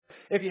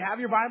If you have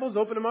your Bibles,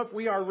 open them up.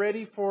 We are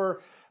ready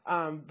for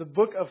the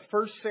book of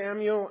 1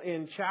 Samuel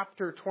in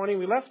chapter 20.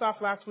 We left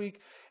off last week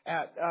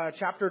at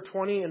chapter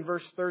 20 and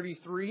verse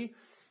 33.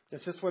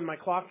 It's just when my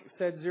clock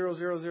said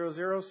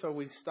 0000, so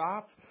we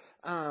stopped.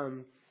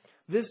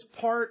 This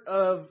part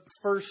of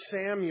 1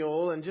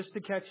 Samuel, and just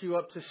to catch you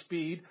up to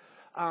speed,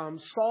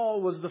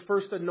 Saul was the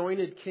first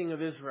anointed king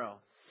of Israel.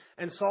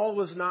 And Saul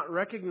was not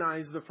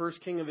recognized the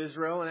first king of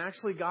Israel. And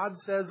actually, God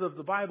says of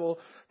the Bible,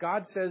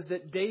 God says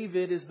that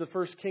David is the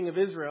first king of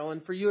Israel.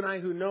 And for you and I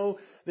who know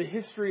the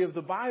history of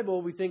the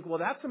Bible, we think, well,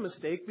 that's a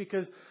mistake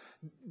because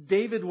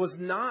David was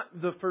not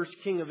the first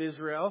king of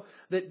Israel.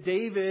 That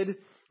David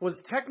was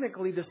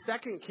technically the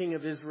second king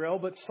of Israel,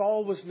 but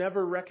Saul was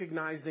never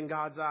recognized in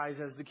God's eyes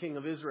as the king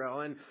of Israel.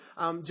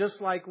 And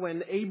just like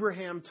when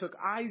Abraham took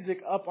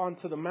Isaac up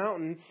onto the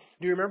mountain,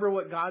 do you remember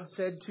what God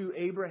said to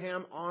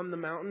Abraham on the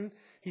mountain?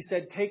 He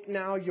said, "Take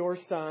now your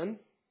son,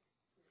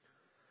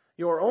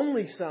 your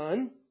only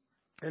son,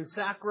 and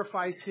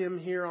sacrifice him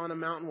here on a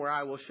mountain where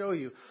I will show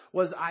you."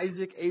 Was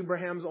Isaac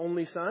Abraham's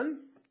only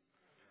son?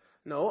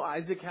 No,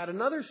 Isaac had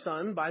another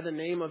son by the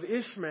name of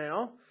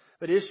Ishmael,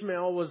 but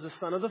Ishmael was the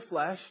son of the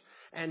flesh,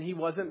 and he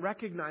wasn't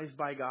recognized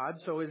by God.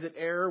 So is it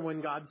error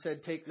when God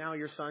said, "Take now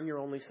your son, your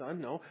only son"?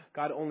 No,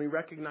 God only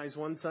recognized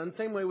one son.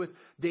 Same way with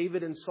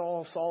David and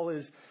Saul. Saul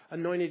is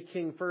anointed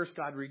king first.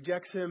 God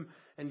rejects him.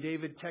 And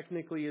David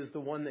technically is the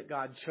one that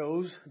God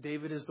chose.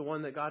 David is the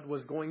one that God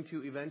was going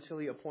to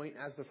eventually appoint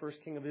as the first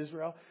king of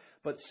Israel.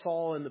 But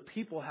Saul and the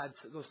people had,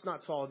 well, it's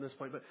not Saul at this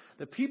point, but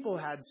the people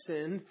had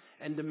sinned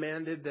and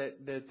demanded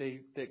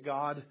that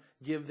God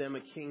give them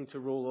a king to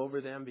rule over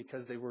them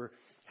because they were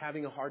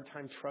having a hard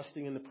time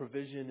trusting in the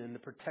provision and the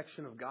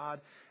protection of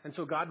God. And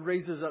so God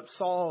raises up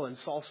Saul, and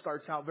Saul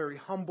starts out very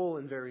humble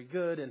and very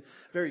good and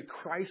very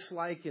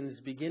Christ-like in his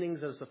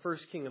beginnings as the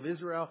first king of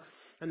Israel.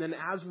 And then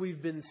as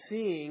we've been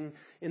seeing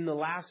in the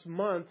last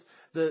month,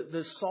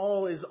 the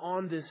Saul is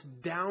on this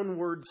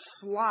downward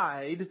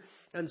slide,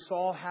 and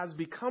Saul has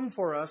become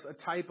for us a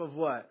type of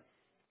what?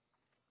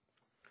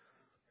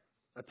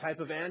 A type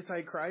of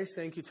Antichrist.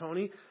 Thank you,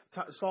 Tony.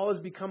 Saul has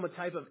become a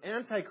type of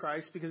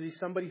Antichrist because he's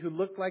somebody who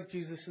looked like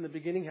Jesus in the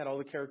beginning, had all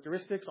the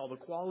characteristics, all the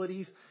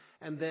qualities,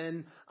 and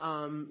then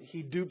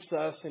he dupes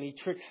us and he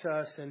tricks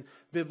us. And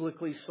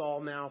biblically,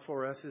 Saul now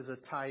for us is a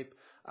type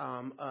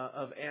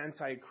of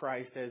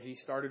Antichrist, as he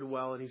started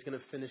well and he's going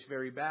to finish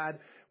very bad.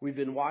 We've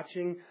been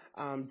watching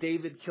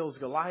David kills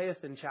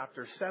Goliath in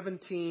chapter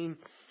 17.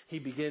 He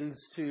begins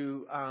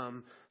to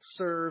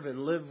serve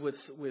and live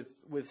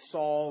with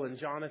Saul and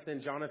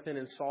Jonathan. Jonathan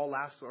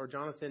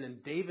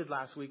and David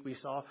last week we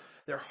saw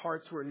their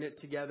hearts were knit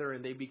together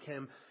and they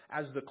became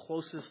as the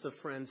closest of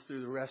friends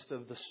through the rest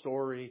of the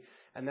story.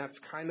 And that's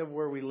kind of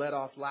where we let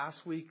off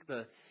last week.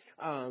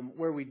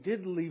 Where we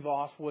did leave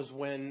off was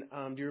when,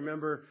 do you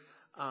remember,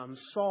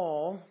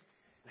 Saul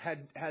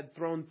had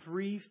thrown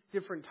 3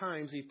 different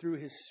times. He threw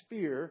his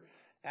spear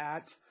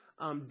at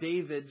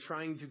David,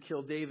 trying to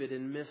kill David,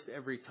 and missed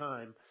every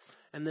time.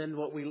 And then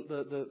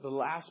the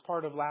last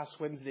part of last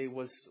Wednesday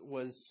was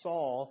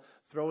Saul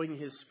throwing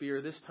his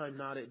spear, this time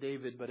not at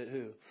David, but at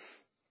who?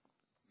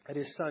 At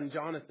his son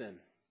Jonathan.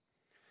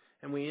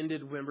 And we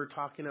ended, remember,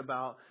 talking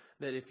about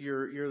that if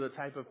you're the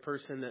type of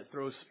person that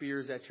throws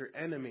spears at your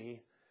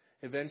enemy,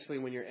 eventually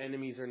when your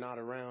enemies are not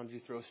around, you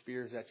throw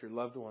spears at your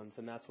loved ones.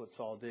 And that's what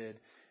Saul did.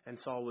 And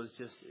Saul was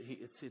just,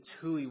 it's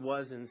who he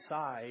was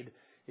inside,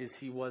 is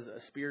he was a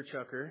spear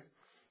chucker.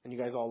 And you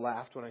guys all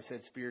laughed when I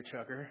said spear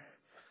chucker.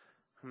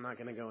 I'm not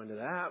going to go into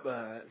that,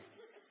 but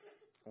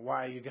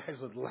why you guys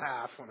would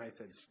laugh when I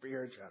said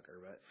spear chucker.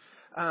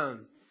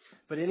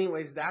 But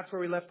anyways, that's where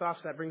we left off.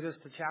 So that brings us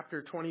to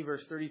chapter 20,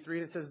 verse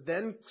 33. And it says,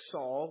 "Then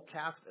Saul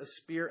cast a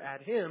spear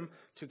at him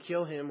to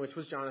kill him, which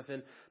was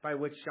Jonathan, by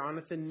which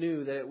Jonathan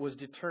knew that it was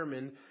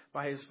determined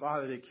by his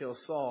father to kill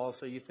Saul."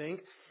 So you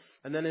think.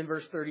 And then in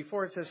verse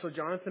 34, it says, "So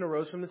Jonathan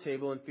arose from the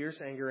table in fierce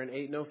anger and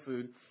ate no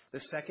food the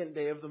second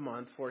day of the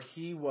month, for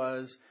he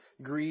was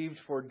grieved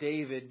for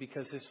David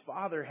because his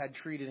father had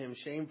treated him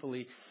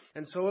shamefully.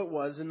 And so it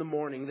was in the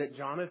morning that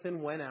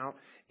Jonathan went out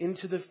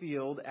into the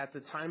field at the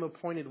time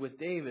appointed with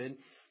David,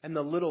 and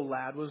the little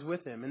lad was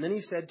with him. And then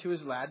he said to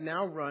his lad,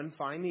 'Now run,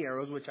 find the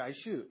arrows which I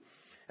shoot.'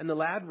 And the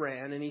lad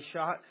ran, and he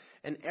shot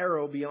an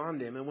arrow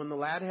beyond him. And when the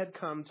lad had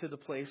come to the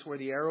place where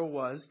the arrow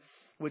was,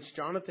 which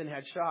Jonathan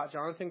had shot,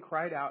 Jonathan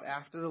cried out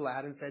after the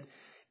lad and said,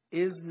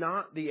 'Is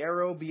not the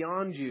arrow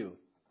beyond you?'"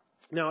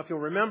 Now, if you'll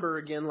remember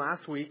again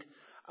last week,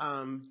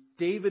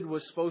 David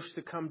was supposed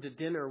to come to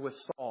dinner with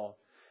Saul.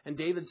 And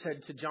David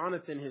said to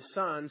Jonathan, his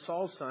son,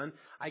 Saul's son,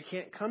 "I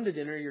can't come to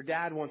dinner. Your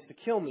dad wants to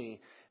kill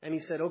me." And he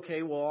said,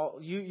 "Okay, well,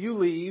 you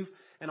leave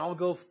and I'll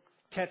go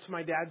catch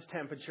my dad's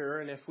temperature.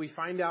 And if we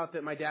find out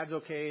that my dad's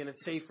okay and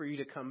it's safe for you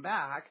to come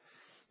back,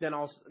 then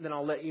I'll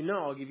let you know.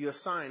 I'll give you a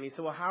sign." He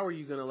said, "Well, how are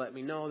you going to let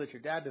me know that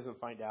your dad doesn't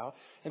find out?"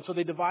 And so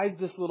they devised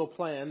this little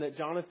plan that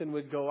Jonathan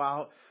would go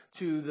out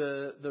to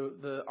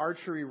the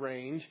archery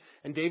range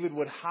and David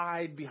would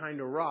hide behind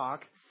a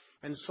rock,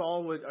 and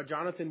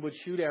Jonathan would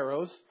shoot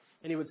arrows,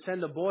 And he would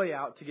send a boy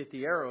out to get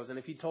the arrows. And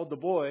if he told the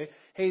boy,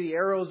 hey, the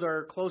arrows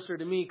are closer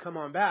to me, come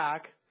on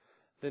back,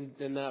 then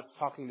that's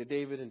talking to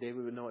David, and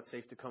David would know it's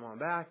safe to come on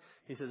back.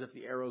 He says, if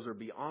the arrows are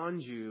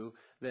beyond you,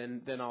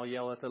 then I'll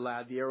yell at the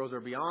lad, the arrows are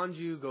beyond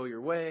you, go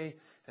your way.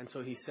 And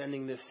so he's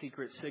sending this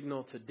secret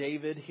signal to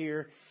David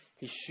here.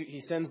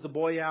 He sends the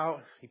boy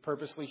out. He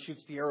purposely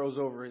shoots the arrows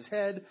over his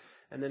head.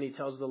 And then he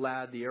tells the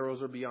lad, the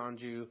arrows are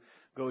beyond you,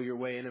 go your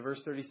way. And in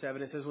verse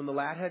 37, it says, when the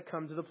lad had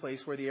come to the place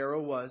where the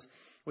arrow was,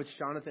 which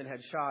Jonathan had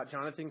shot,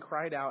 Jonathan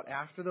cried out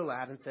after the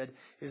lad and said,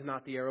 is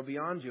not the arrow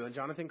beyond you? And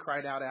Jonathan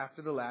cried out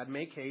after the lad,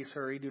 make haste,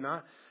 hurry, do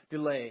not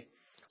delay.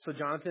 So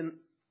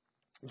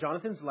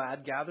Jonathan's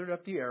lad gathered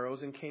up the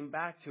arrows and came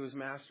back to his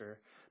master.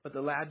 But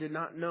the lad did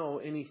not know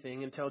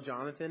anything until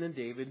Jonathan and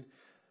David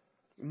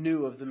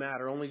knew of the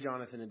matter. Only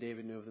Jonathan and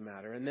David knew of the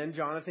matter. And then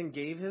Jonathan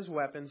gave his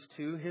weapons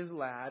to his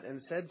lad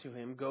and said to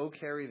him, go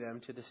carry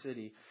them to the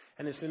city.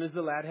 And as soon as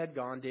the lad had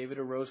gone, David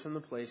arose from the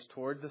place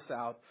toward the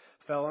south,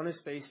 fell on his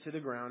face to the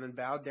ground, and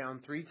bowed down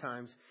 3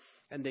 times.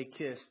 And they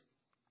kissed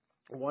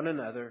one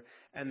another,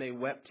 and they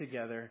wept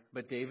together,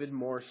 but David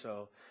more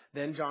so.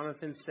 Then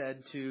Jonathan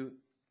said to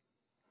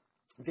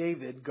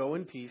David, go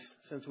in peace,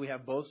 since we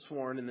have both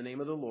sworn in the name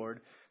of the Lord,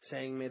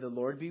 saying, may the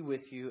Lord be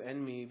with you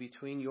and me,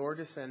 between your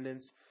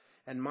descendants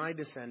and my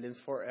descendants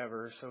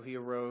forever. So he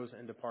arose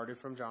and departed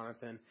from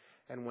Jonathan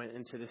and went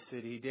into the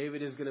city.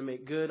 David is going to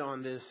make good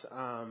on this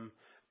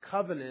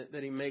covenant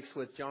that he makes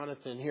with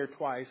Jonathan here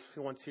twice,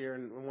 once here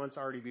and once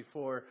already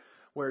before,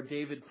 where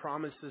David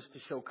promises to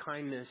show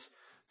kindness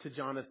to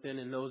Jonathan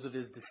and those of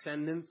his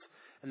descendants.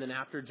 And then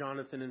after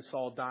Jonathan and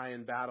Saul die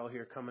in battle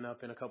here coming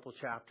up in a couple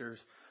chapters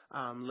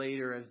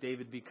later, as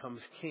David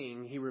becomes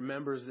king, he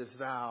remembers this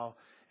vow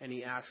and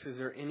he asks, is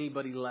there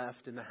anybody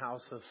left in the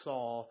house of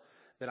Saul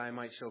that I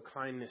might show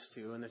kindness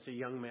to? And it's a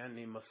young man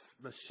named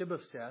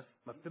Mephibosheth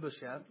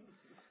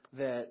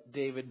that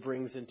David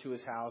brings into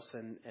his house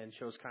and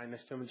shows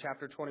kindness to him. In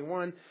chapter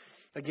 21,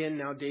 again,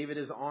 now David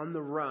is on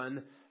the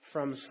run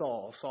from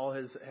Saul. Saul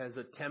has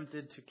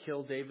attempted to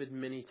kill David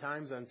many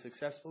times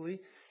unsuccessfully.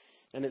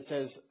 And it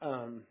says,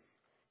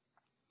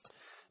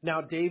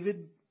 now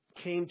David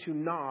came to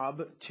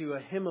Nob to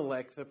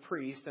Ahimelech the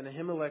priest, and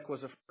Ahimelech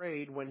was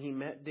afraid when he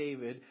met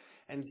David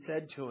and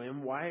said to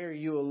him, why are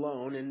you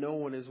alone and no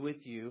one is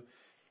with you?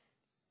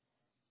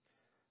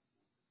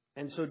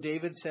 And so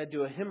David said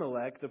to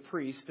Ahimelech the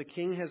priest, the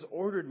king has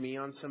ordered me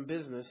on some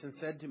business and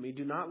said to me,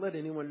 do not let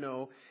anyone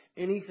know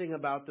anything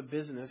about the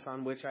business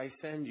on which I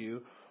send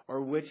you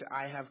or which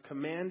I have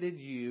commanded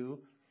you,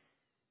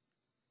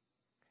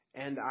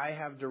 and I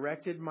have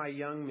directed my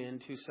young men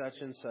to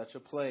such and such a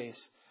place.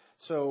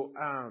 So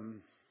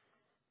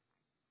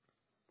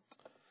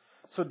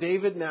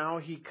David now,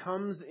 he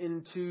comes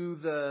into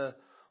the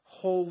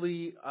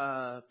holy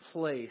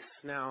place.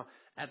 Now,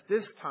 at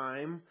this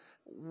time,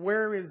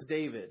 where is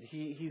David?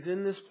 He's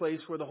in this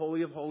place where the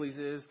Holy of Holies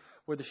is,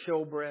 where the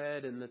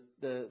showbread and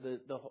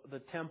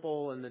the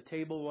temple and the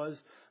table was.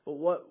 But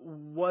what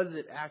was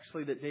it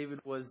actually that David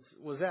was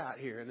at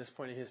here in this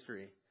point in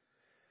history?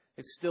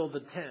 It's still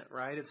the tent,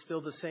 right? It's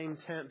still the same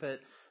tent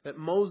that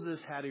Moses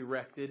had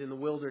erected in the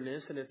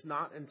wilderness. And it's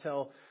not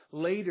until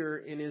later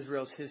in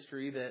Israel's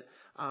history that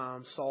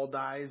Saul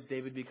dies,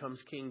 David becomes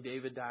king,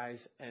 David dies,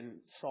 and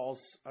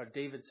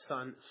David's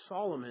son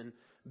Solomon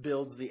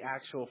builds the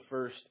actual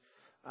first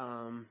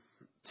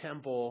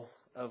temple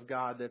of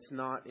God that's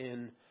not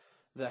in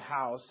the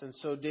house. And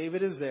so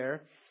David is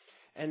there.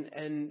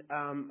 And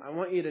I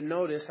want you to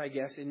notice, I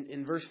guess,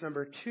 in verse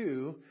number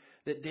 2,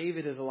 that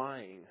David is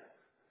lying.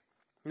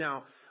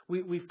 Now,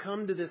 we've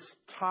come to this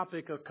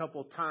topic a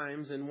couple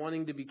times and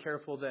wanting to be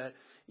careful that,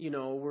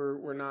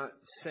 we're not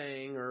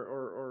saying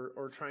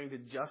or trying to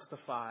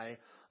justify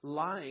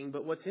lying.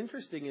 But what's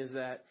interesting is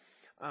that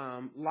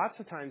lots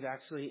of times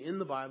actually in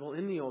the Bible,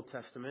 in the Old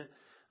Testament,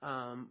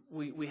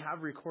 we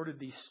have recorded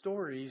these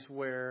stories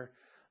where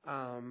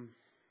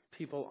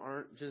people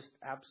aren't just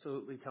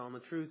absolutely telling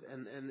the truth.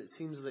 And it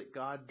seems that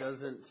God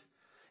doesn't,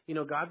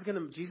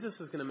 Jesus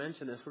is going to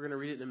mention this. We're going to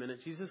read it in a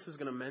minute. Jesus is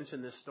going to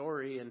mention this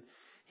story, and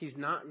he's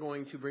not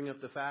going to bring up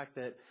the fact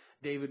that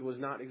David was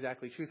not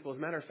exactly truthful. As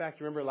a matter of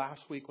fact, remember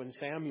last week when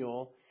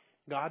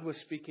God was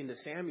speaking to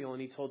Samuel,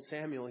 and he told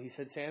Samuel, he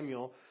said,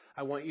 Samuel,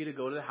 I want you to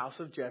go to the house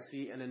of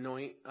Jesse and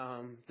anoint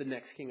the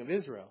next king of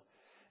Israel.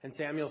 And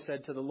Samuel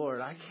said to the Lord,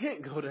 I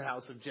can't go to the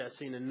house of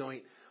Jesse and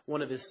anoint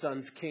one of his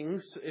son's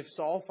kings. If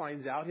Saul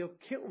finds out, he'll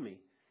kill me.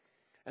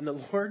 And the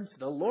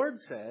Lord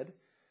said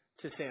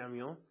to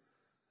Samuel,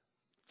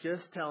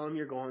 just tell him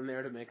you're going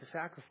there to make a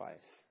sacrifice.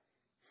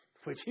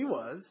 Which he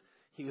was.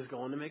 He was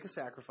going to make a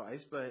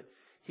sacrifice, but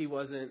he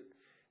wasn't,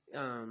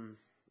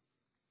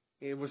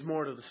 it was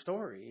more to the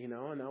story, and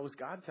that was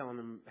God telling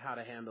him how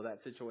to handle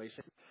that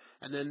situation.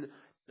 And then,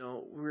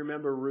 we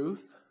remember Ruth.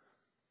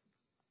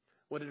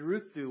 What did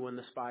Ruth do when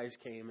the spies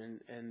came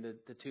and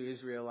the 2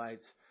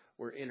 Israelites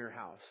were in her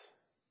house?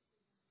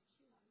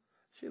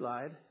 She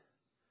lied,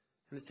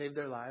 and it saved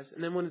their lives.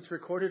 And then when it's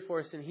recorded for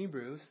us in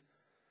Hebrews,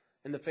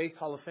 in the Faith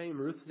Hall of Fame,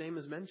 Ruth's name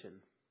is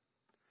mentioned.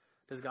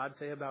 does God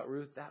say about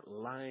Ruth, that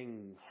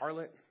lying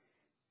harlot?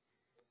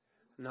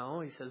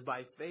 No, he says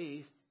by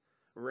faith,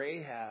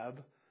 Rahab,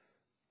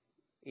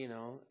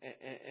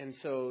 and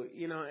so,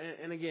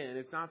 and again,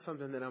 it's not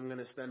something that I'm going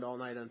to spend all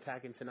night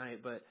unpacking tonight,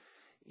 but,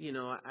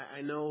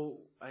 I know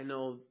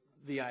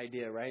the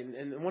idea, right?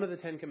 And one of the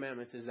 10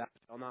 Commandments is thou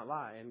shalt not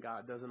lie, and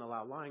God doesn't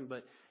allow lying,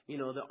 but,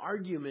 the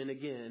argument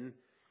again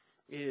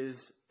is,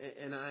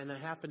 and I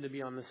happen to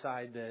be on the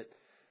side that,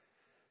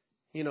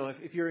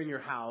 if you're in your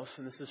house,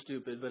 and this is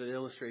stupid, but it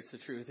illustrates the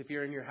truth. If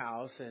you're in your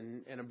house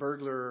and a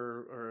burglar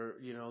or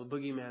a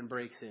boogeyman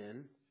breaks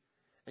in,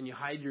 and you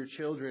hide your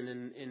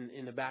children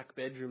in the back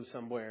bedroom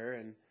somewhere,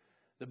 and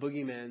the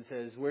boogeyman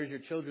says, "Where's your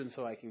children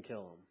so I can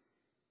kill them?"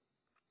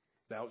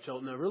 Thou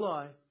shalt never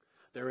lie.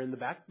 They're in the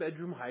back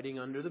bedroom hiding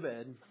under the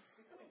bed.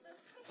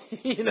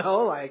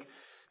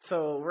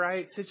 So,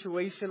 right,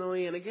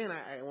 situationally, and again,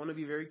 I want to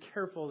be very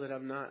careful that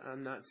I'm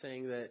not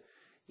saying that,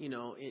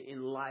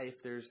 in life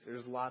there's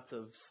lots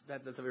of,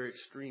 that's a very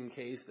extreme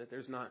case, that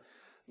there's not,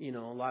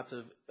 lots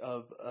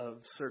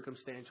of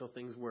circumstantial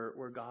things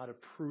where God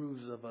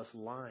approves of us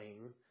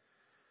lying.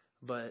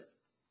 But,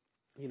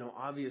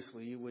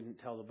 obviously you wouldn't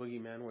tell the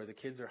boogeyman where the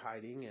kids are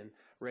hiding, and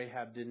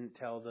Rahab didn't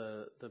tell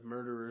the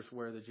murderers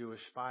where the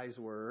Jewish spies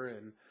were,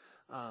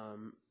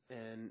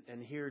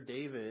 and here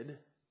David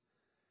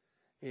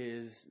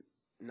is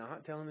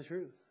not telling the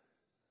truth.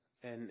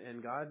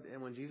 And God,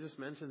 and when Jesus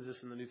mentions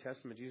this in the New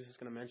Testament, Jesus is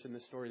going to mention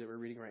this story that we're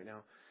reading right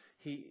now.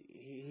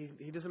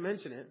 He doesn't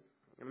mention it.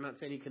 I'm not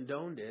saying he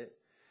condoned it.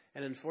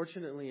 And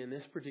unfortunately, in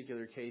this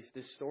particular case,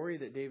 this story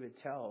that David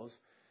tells,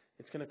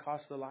 it's going to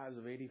cost the lives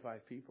of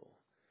 85 people.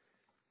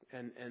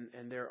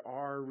 And there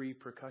are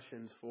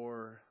repercussions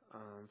for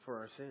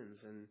our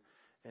sins.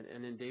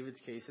 And in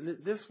David's case,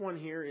 and this one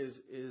here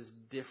is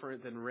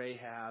different than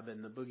Rahab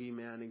and the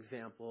boogeyman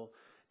example.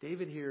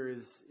 David here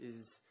is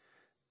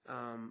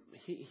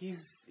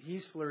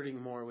he's flirting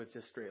more with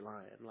just straight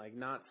lying, like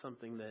not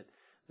something that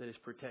is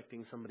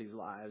protecting somebody's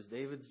lives.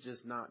 David's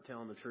just not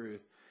telling the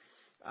truth.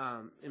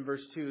 In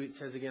verse 2, it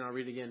says again, I'll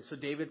read it again. So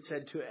David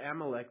said to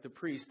Amalek the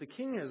priest, "The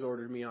king has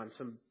ordered me on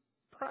some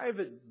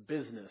private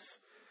business,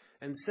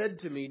 and said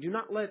to me, do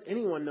not let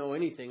anyone know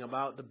anything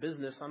about the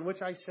business on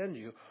which I send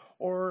you,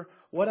 or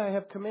what I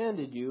have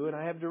commanded you, and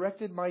I have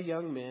directed my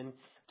young men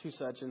to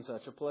such and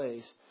such a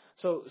place."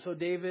 So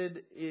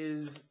David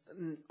is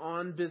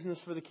on business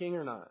for the king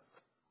or not?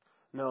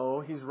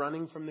 No, he's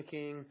running from the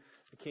king.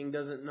 The king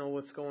doesn't know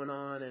what's going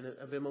on, and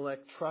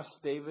Abimelech trusts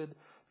David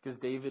because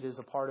David is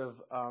a part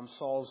of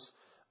Saul's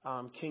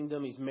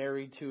kingdom. He's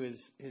married to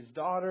his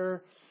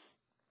daughter.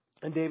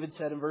 And David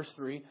said in verse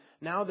 3,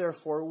 "Now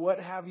therefore, what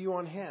have you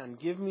on hand?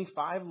 Give me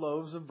 5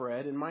 loaves of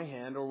bread in my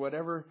hand, or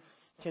whatever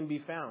can be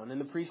found."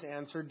 And the priest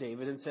answered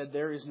David and said,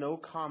 "There is no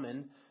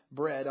common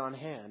bread on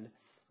hand.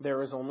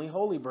 There is only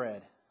holy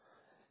bread.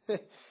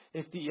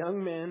 If the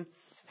young men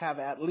have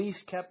at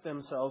least kept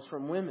themselves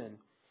from women."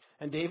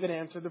 And David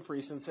answered the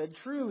priest and said,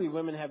 "Truly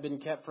women have been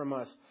kept from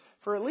us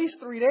for at least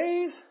 3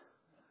 days."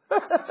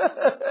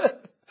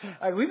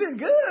 Like, we've been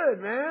good,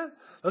 man.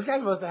 Those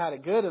guys must have had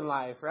it good in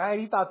life, right?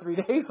 He thought 3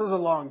 days was a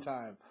long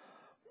time.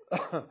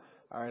 All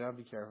right, I'll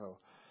be careful.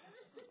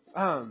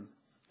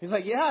 He's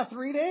like, yeah,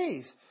 3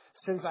 days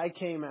since I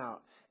came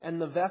out. And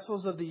the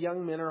vessels of the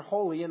young men are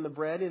holy, and the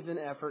bread is in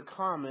effort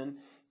common,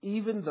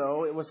 even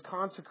though it was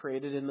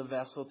consecrated in the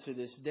vessel to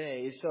this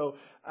day. So,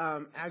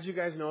 as you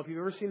guys know, if you've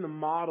ever seen the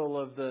model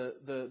of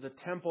the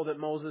temple that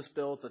Moses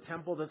built, the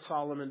temple that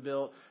Solomon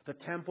built, the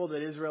temple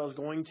that Israel is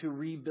going to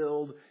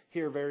rebuild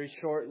here very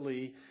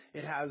shortly,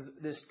 it has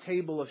this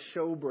table of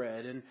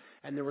showbread,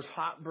 and there was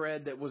hot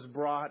bread that was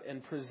brought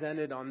and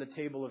presented on the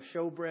table of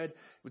showbread. It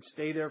would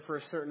stay there for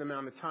a certain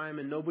amount of time,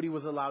 and nobody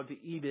was allowed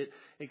to eat it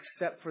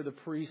except for the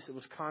priest. It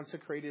was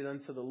consecrated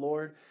unto the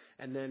Lord,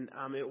 and then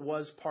it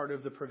was part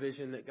of the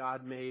provision that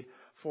God made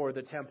for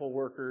the temple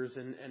workers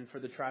and for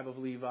the tribe of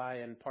Levi,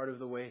 and part of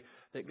the way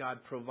that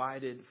God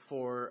provided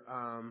for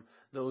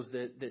those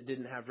that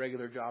didn't have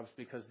regular jobs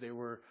because they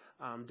were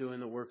doing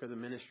the work of the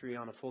ministry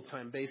on a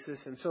full-time basis.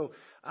 And so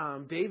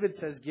David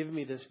says, "Give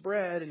me this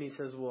bread," and he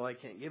says, "Well, I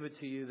can't give it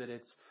to you, that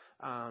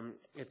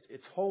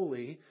it's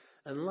holy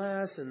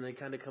unless," and they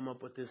kind of come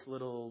up with this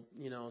little,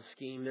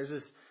 scheme.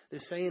 There's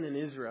this saying in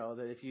Israel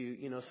that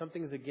if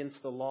something's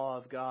against the law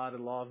of God, the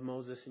law of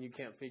Moses, and you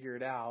can't figure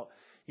it out,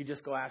 you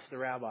just go ask the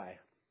rabbi,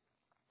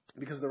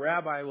 because the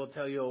rabbi will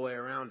tell you a way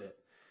around it.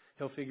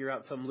 He'll figure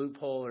out some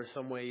loophole or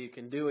some way you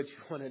can do what you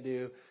want to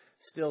do,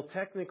 still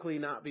technically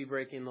not be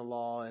breaking the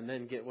law, and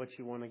then get what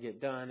you want to get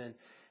done.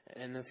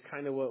 And that's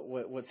kind of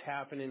what's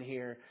happening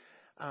here.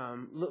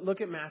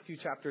 Look at Matthew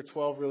chapter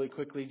 12 really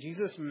quickly.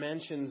 Jesus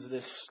mentions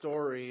this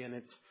story, and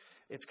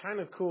it's kind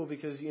of cool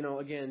because,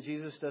 again,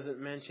 Jesus doesn't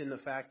mention the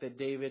fact that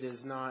David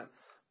is not...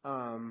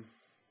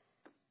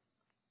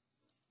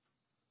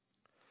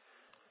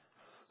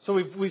 So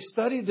we've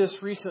studied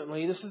this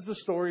recently. This is the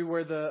story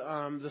where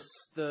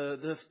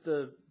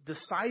the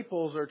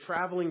disciples are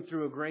traveling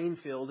through a grain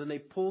field, and they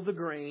pull the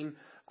grain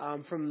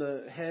from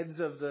the heads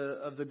of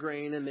the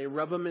grain, and they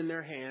rub them in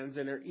their hands,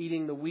 and they're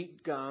eating the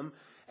wheat gum.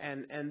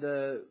 And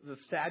the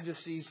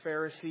Sadducees,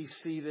 Pharisees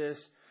see this.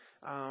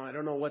 I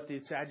don't know what the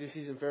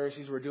Sadducees and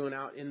Pharisees were doing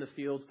out in the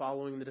field,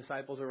 following the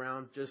disciples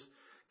around, just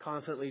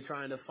constantly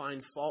trying to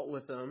find fault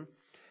with them.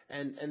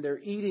 And they're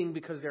eating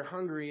because they're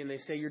hungry, and they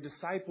say your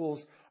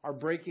disciples are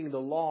breaking the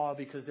law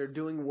because they're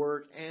doing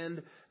work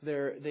and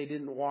they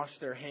didn't wash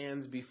their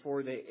hands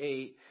before they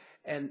ate.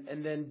 And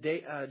then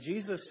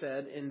Jesus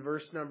said in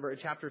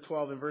chapter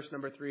 12 and verse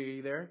number 3, are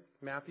you there,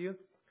 Matthew?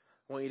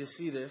 I want you to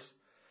see this.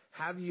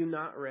 Have you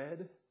not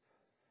read?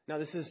 Now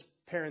this is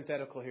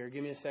parenthetical here.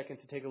 Give me a second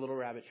to take a little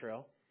rabbit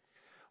trail.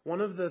 One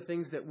of the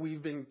things that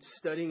we've been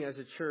studying as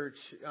a church,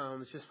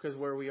 just because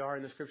where we are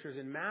in the scriptures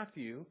in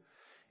Matthew,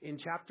 in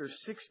chapter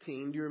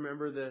 16, do you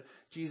remember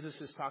Jesus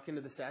is talking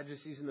to the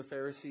Sadducees and the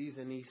Pharisees,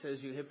 and he says,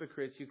 you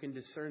hypocrites, you can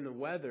discern the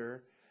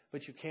weather,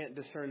 but you can't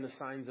discern the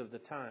signs of the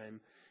time.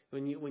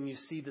 When you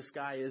see the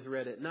sky is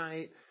red at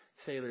night,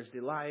 sailor's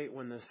delight.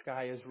 When the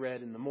sky is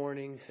red in the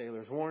morning,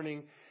 sailor's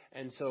warning.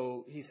 And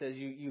so he says,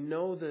 you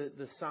know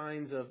the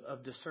signs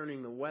of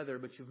discerning the weather,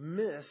 but you've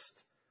missed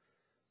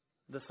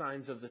the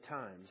signs of the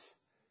times.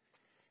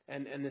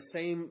 And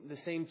the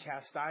same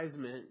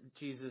chastisement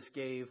Jesus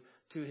gave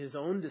to his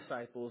own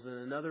disciples in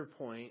another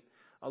point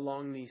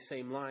along these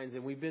same lines.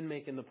 And we've been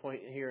making the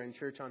point here in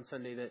church on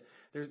Sunday that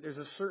there's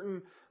a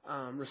certain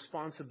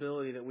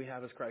responsibility that we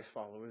have as Christ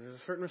followers. There's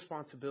a certain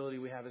responsibility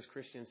we have as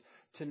Christians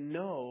to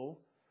know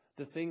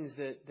the things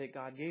that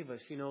God gave us.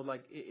 You know,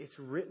 like it's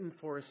written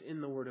for us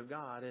in the Word of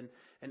God.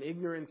 And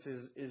ignorance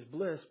is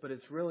bliss, but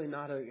it's really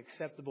not an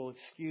acceptable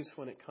excuse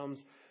when it comes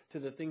to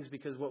the things,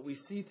 because what we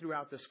see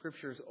throughout the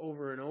Scriptures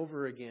over and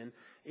over again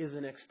is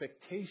an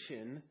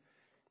expectation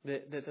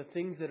that the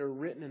things that are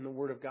written in the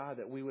Word of God,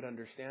 that we would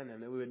understand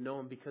them, that we would know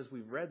them because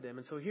we've read them.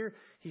 And so here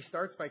he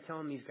starts by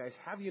telling these guys,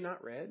 have you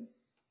not read?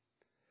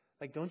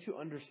 Like, don't you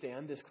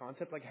understand this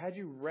concept? Like, had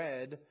you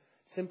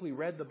simply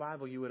read the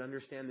Bible, you would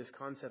understand this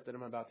concept that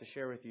I'm about to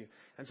share with you.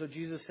 And so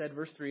Jesus said,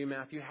 verse 3,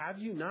 Matthew, have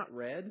you not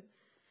read?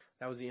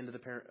 That was the end of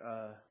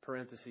the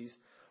parentheses.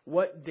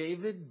 What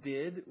David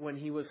did when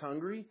he was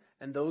hungry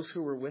and those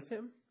who were with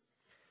him?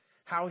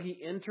 How he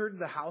entered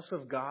the house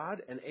of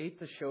God and ate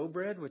the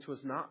showbread, which was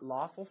not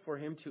lawful for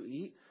him to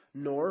eat,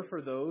 nor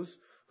for those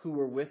who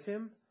were with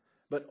him,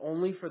 but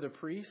only for the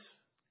priests?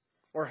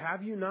 Or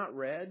have you not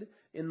read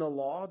in the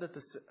law that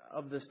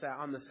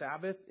on the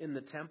Sabbath in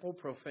the temple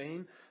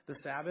profane the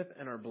Sabbath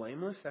and are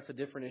blameless? That's a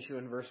different issue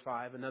in verse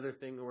 5. Another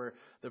thing where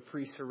the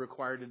priests are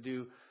required to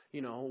do,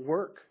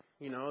 work.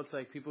 It's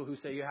like people who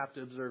say you have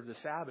to observe the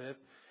Sabbath,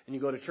 and you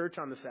go to church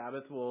on the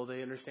Sabbath. Well,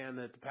 they understand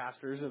that the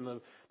pastors and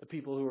the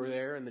people who are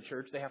there in the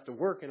church, they have to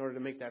work in order to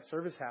make that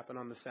service happen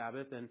on the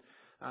Sabbath. And,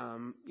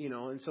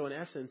 and so in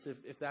essence,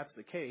 if that's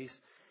the case,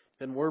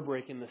 then we're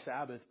breaking the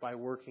Sabbath by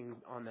working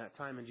on that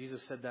time. And Jesus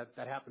said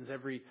that happens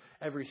every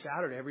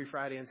Saturday, every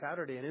Friday and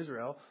Saturday in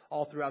Israel,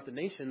 all throughout the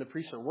nation. The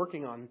priests are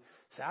working on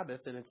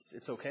Sabbath, and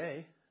it's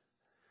okay.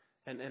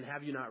 And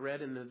have you not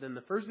read? And then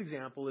the first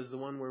example is the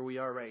one where we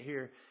are right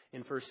here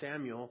in 1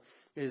 Samuel,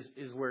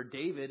 is where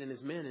David and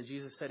his men, and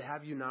Jesus said,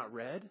 have you not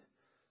read?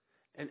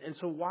 And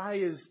so why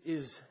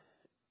is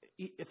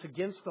it's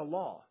against the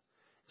law.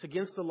 It's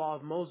against the law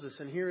of Moses.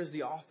 And here is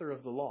the author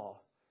of the law.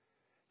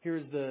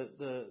 Here's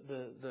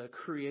the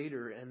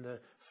creator and the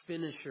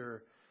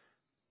finisher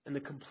and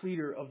the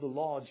completer of the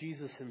law,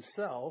 Jesus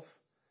himself,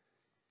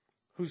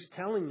 who's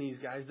telling these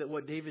guys that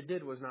what David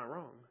did was not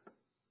wrong.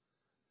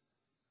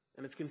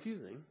 And it's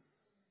confusing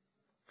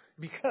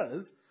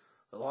because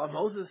the law of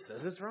Moses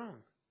says it's wrong.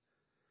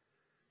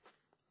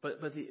 But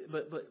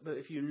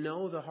if you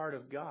know the heart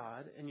of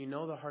God and you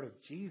know the heart of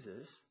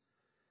Jesus,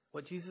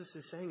 what Jesus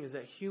is saying is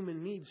that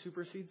human need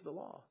supersedes the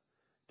law.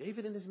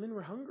 David and his men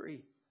were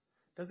hungry.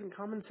 Doesn't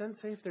common sense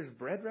say if there's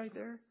bread right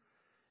there?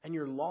 And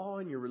your law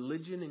and your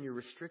religion and your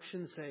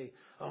restrictions say,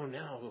 oh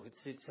no,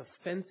 it's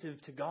offensive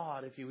to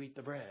God if you eat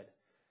the bread.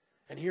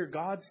 And here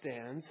God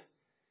stands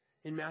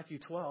in Matthew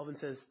 12 and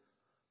says,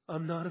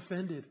 I'm not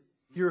offended.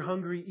 You're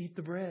hungry, eat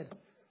the bread.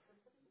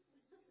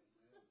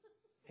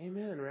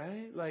 Amen,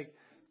 right? Like,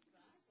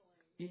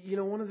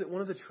 one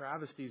of the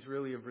travesties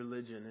really of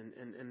religion,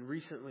 and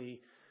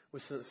recently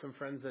with some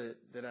friends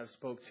that I've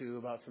spoke to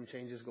about some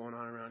changes going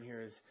on around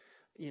here is,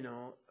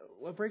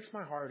 what breaks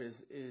my heart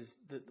is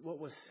that what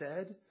was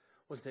said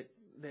was that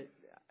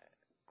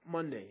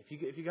Monday,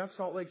 if you got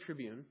Salt Lake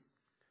Tribune,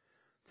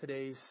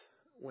 today's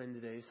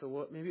Wednesday,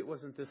 so maybe it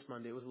wasn't this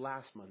Monday, it was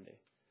last Monday.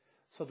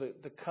 So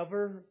the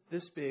cover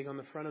this big on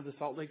the front of the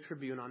Salt Lake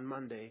Tribune on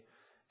Monday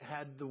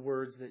had the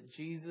words that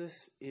Jesus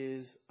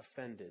is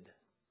offended.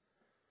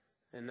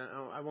 And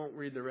now I won't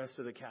read the rest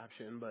of the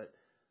caption, but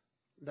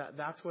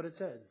that's what it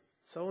said.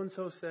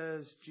 So-and-so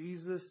says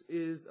Jesus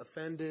is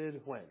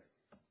offended when?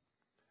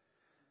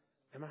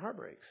 And my heart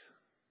breaks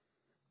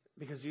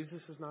because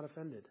Jesus is not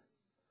offended.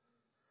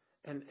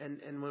 And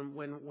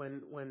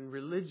when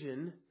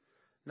religion,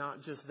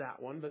 not just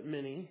that one, but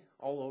many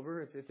all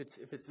over, if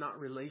it's not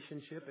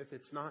relationship, if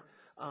it's not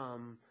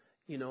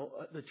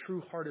the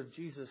true heart of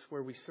Jesus,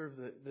 where we serve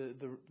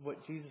the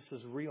what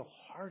Jesus' real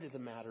heart of the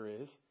matter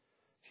is,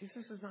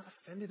 Jesus is not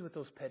offended with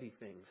those petty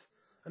things.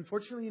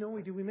 Unfortunately,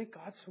 we do. We make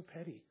God so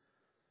petty.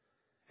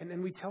 And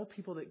then we tell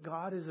people that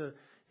God is a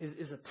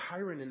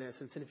tyrant in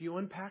essence. And if you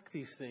unpack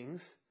these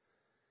things,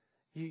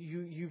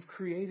 you've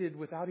created,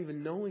 without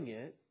even knowing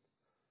it,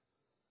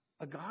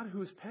 a God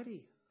who is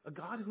petty, a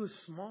God who is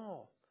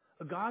small,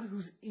 a God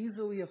who's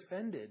easily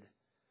offended.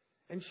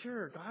 And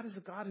sure, God is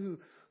a God who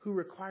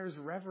requires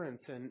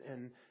reverence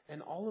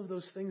and all of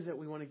those things that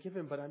we want to give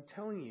Him. But I'm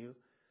telling you,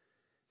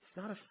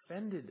 He's not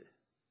offended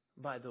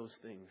by those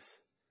things.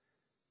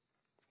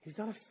 He's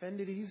not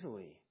offended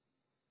easily.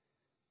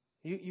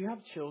 You have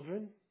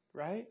children,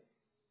 right?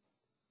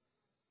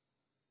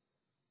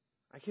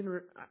 I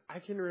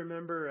can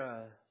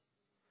remember.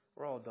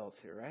 We're all adults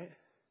here, right?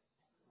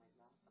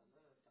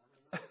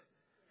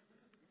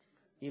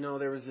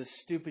 There was this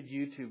stupid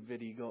YouTube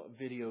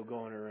video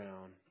going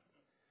around,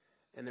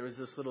 and there was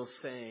this little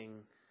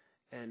saying,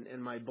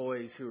 and my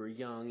boys who were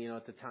young,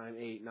 at the time,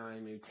 8,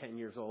 9, maybe 10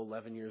 years old,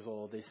 11 years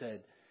old, they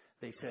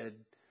said,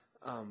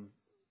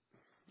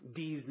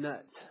 D's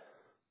nuts.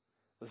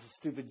 It was a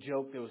stupid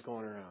joke that was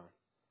going around.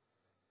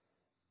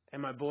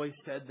 And my boys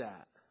said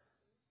that.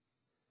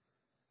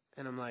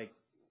 And I'm like,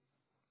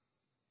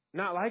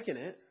 not liking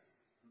it.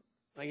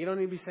 Like, you don't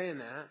need to be saying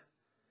that.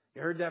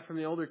 You heard that from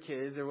the older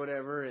kids or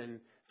whatever, and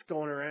it's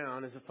going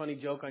around. It's a funny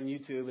joke on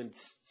YouTube, and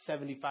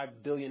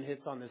 75 billion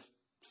hits on this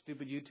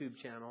stupid YouTube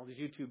channel, this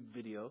YouTube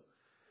video.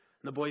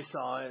 And the boys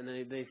saw it, and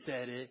they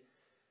said it.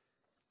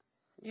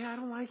 Yeah, I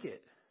don't like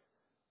it.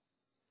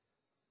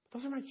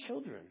 Those are my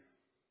children.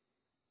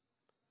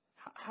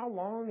 How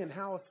long and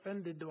how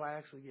offended do I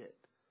actually get?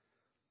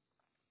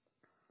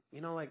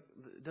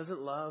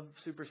 Doesn't love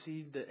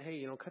supersede that?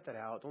 Hey, cut that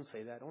out. Don't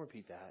say that. Don't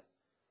repeat that.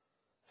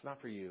 It's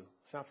not for you.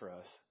 It's not for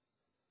us.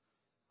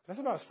 That's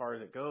about as far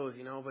as it goes,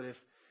 But if,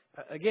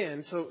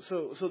 again, so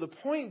the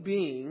point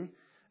being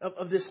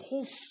of this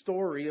whole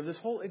story, of this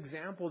whole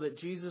example that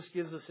Jesus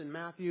gives us in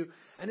Matthew,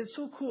 and it's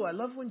so cool. I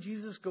love when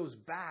Jesus goes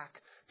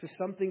back to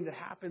something that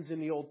happens in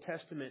the Old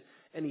Testament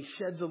and He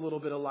sheds a little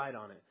bit of light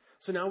on it.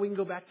 So now we can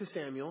go back to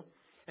Samuel.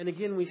 And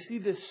again, we see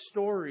this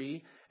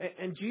story,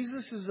 and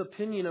Jesus'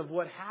 opinion of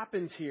what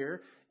happens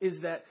here is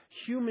that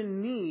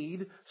human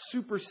need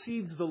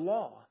supersedes the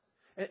law,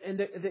 and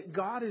that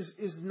God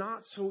is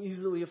not so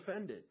easily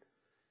offended.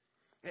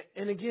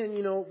 And again,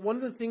 one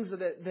of the things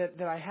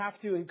that I have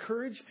to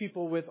encourage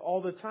people with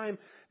all the time,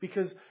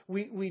 because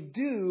we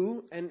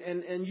do,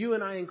 and you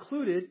and I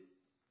included,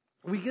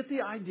 we get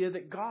the idea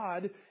that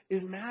God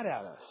is mad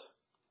at us.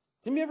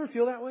 Didn't you ever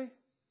feel that way?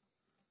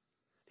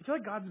 You feel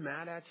like God's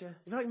mad at you?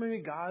 You feel like maybe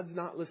God's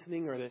not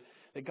listening, or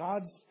that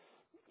God's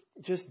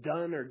just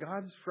done, or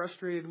God's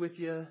frustrated with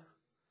you?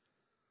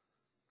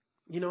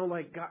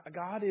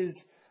 God is,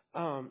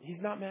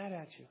 He's not mad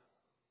at you.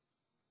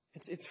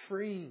 It's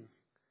freeing.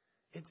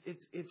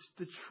 It's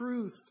the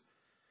truth.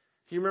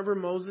 Do you remember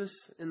Moses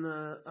in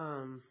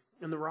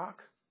the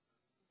rock?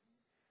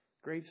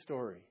 Great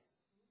story.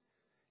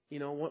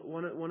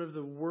 One of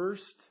the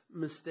worst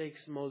mistakes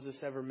Moses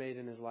ever made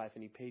in his life,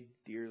 and he paid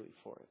dearly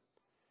for it.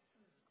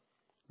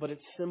 But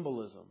it's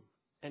symbolism.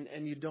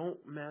 And you don't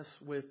mess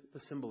with the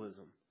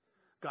symbolism.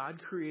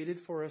 God created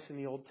for us in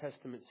the Old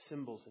Testament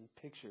symbols and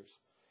pictures.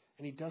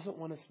 And He doesn't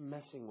want us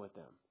messing with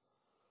them.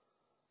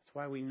 That's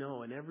why we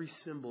know in every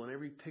symbol and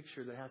every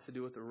picture that has to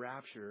do with the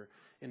rapture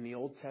in the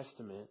Old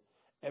Testament,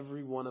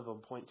 every one of them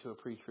point to a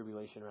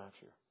pre-tribulation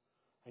rapture.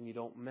 And you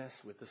don't mess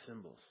with the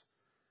symbols.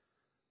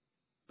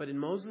 But in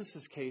Moses'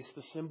 case,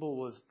 the symbol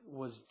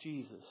was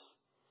Jesus.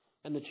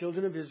 And the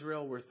children of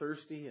Israel were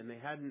thirsty, and they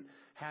hadn't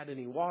had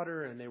any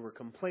water, and they were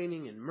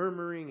complaining and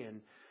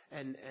murmuring,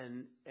 and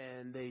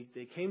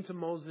they came to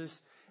Moses,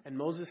 and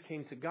Moses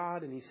came to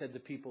God, and he said, the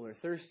people are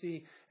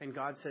thirsty. And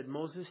God said,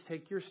 Moses,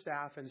 take your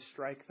staff and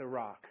strike the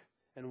rock,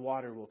 and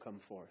water will come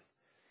forth.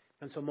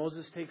 And so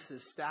Moses takes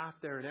his staff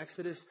there in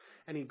Exodus,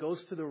 and he goes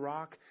to the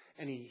rock,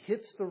 and he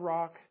hits the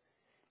rock,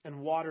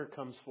 and water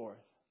comes forth.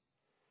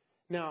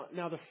 Now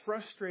the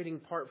frustrating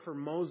part for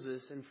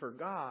Moses and for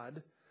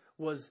God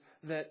was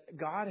that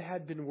God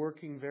had been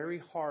working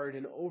very hard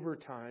in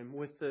overtime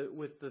with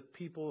the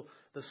people,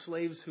 the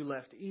slaves who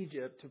left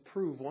Egypt, to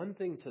prove one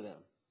thing to them: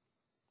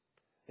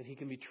 that He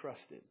can be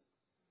trusted,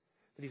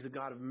 that He's a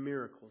God of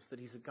miracles, that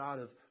He's a God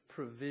of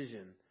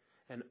provision.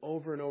 And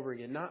over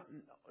again,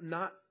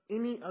 not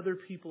any other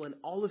people in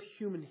all of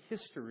human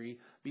history,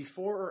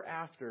 before or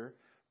after,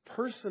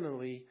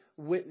 personally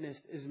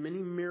witnessed as many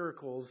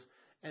miracles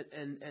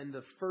and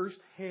the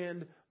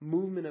first-hand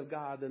movement of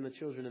God than the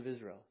children of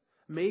Israel.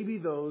 Maybe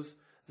those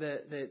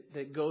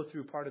that go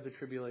through part of the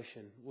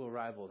tribulation will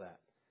rival that.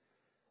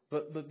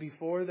 But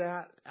before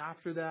that,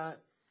 after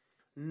that,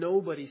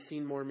 nobody's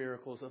seen more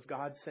miracles of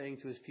God saying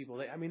to His people.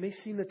 They've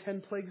seen the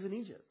 10 plagues in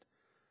Egypt.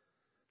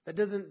 That's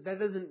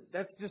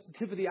just the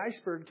tip of the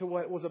iceberg to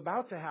what was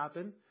about to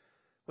happen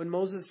when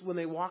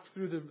they walked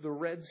through the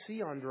Red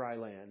Sea on dry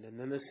land, and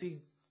then the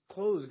sea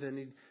closed and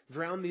He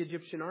drowned the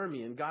Egyptian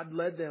army, and God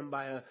led them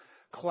by a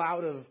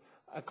cloud of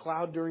a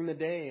cloud during the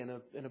day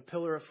and a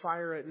pillar of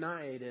fire at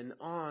night, and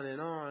on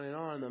and on and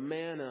on, the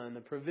manna and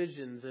the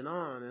provisions, and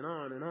on and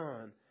on and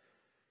on.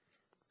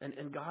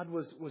 And God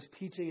was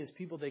teaching his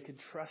people they could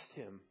trust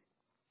him.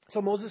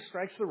 So Moses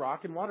strikes the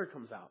rock and water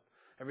comes out.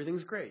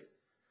 Everything's great.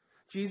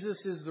 Jesus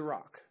is the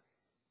rock.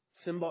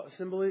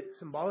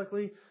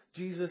 Symbolically,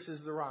 Jesus is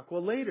the rock.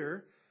 Well,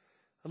 later,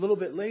 a little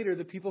bit later,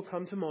 the people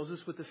come to Moses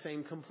with the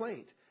same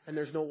complaint, and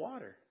there's no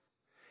water.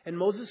 And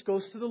Moses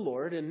goes to the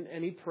Lord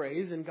and he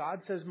prays, and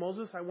God says,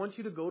 Moses, I want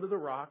you to go to the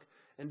rock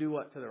and do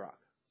what to the rock?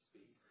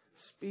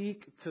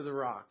 Speak to the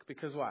rock.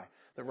 Because why?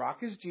 The rock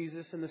is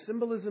Jesus, and the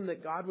symbolism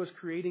that God was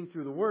creating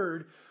through the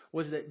Word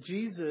was that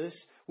Jesus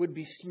would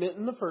be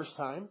smitten the first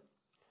time,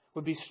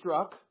 would be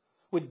struck,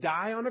 would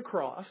die on a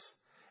cross,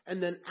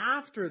 and then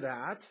after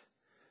that,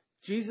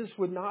 Jesus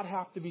would not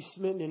have to be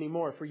smitten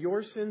anymore. For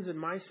your sins and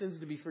my sins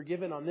to be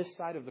forgiven on this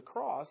side of the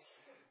cross,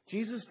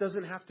 Jesus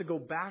doesn't have to go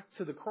back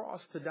to the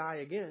cross to die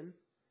again,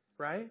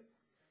 right?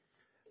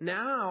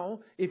 Now,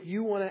 if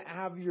you want to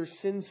have your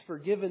sins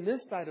forgiven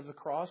this side of the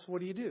cross,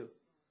 what do?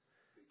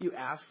 You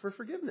ask for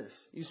forgiveness.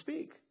 You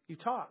speak. You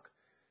talk.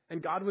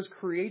 And God was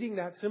creating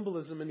that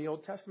symbolism in the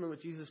Old Testament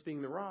with Jesus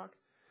being the rock.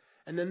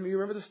 And then you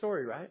remember the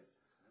story, right?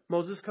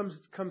 Moses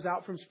comes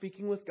out from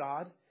speaking with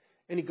God,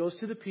 and he goes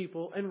to the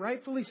people, and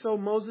rightfully so,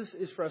 Moses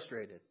is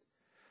frustrated.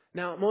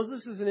 Now,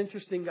 Moses is an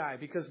interesting guy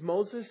because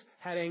Moses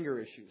had anger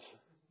issues.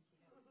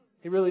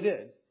 He really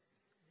did.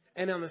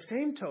 And on the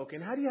same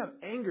token, how do you have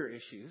anger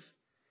issues?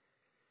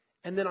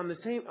 And then on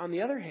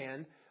the other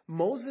hand,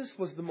 Moses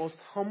was the most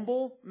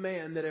humble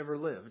man that ever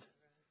lived.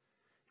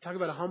 Talk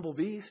about a humble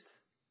beast.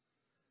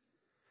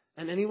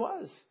 And he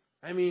was.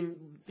 I mean,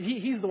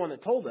 he's the one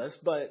that told us,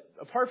 but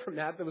apart from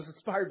that was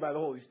inspired by the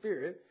Holy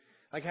Spirit.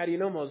 Like, how do you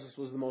know Moses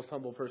was the most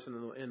humble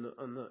person in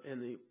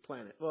the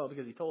planet? Well,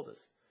 because he told us.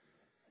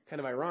 Kind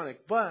of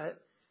ironic,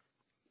 but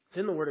it's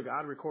in the Word of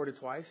God, recorded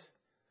twice.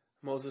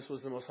 Moses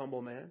was the most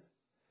humble man.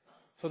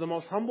 So the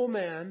most humble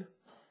man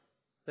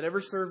that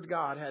ever served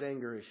God had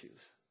anger issues.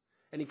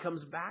 And he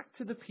comes back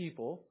to the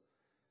people.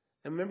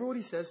 And remember what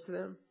he says to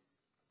them?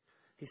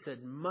 He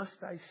said,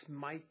 must I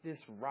smite this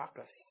rock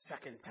a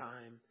second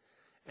time?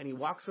 And he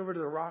walks over to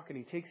the rock and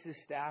he takes his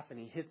staff and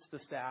he hits the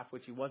staff,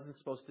 which he wasn't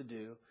supposed to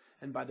do.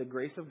 And by the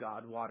grace of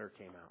God, water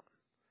came out.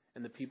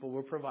 And the people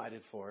were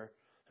provided for.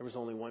 There was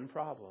only one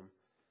problem.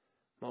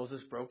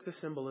 Moses broke the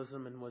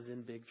symbolism and was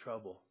in big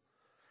trouble.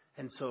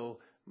 And so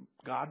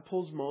God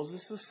pulls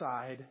Moses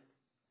aside.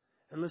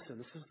 And listen,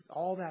 this is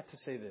all that to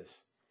say this.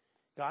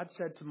 God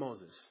said to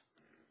Moses,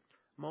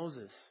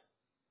 Moses,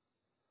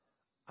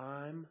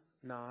 I'm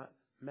not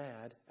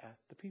mad at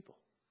the people.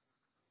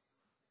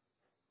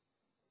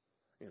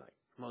 You're like,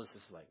 Moses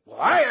is like, well,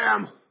 I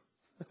am.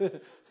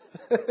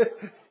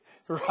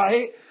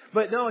 Right?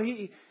 But no,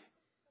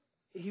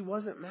 he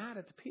wasn't mad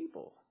at the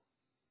people.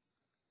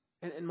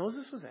 And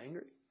Moses was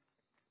angry.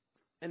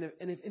 And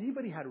if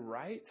anybody had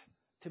right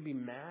to be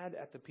mad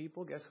at the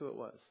people, guess who it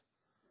was?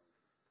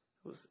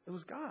 It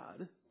was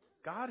God.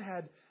 God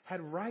had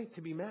right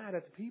to be mad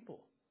at the people.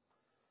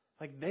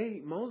 Like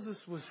Moses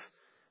was,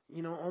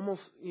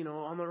 almost,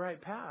 on the right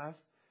path.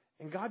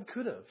 And God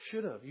could have,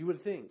 should have, you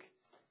would think.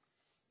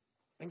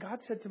 And God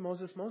said to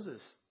Moses, Moses,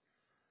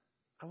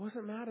 I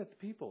wasn't mad at the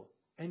people.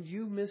 And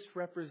you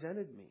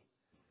misrepresented me.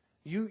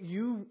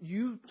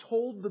 You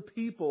told the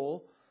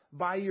people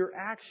by your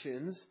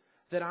actions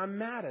that I'm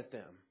mad at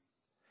them.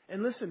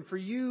 And listen, for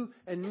you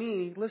and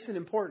me, listen,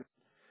 important.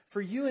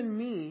 For you and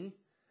me,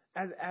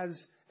 as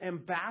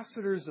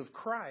ambassadors of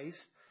Christ,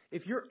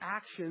 if your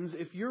actions,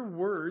 if your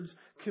words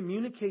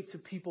communicate to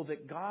people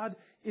that God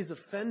is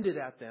offended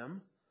at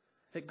them,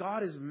 that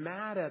God is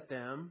mad at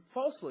them,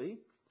 falsely,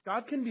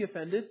 God can be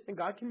offended and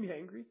God can be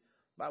angry.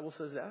 The Bible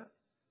says that.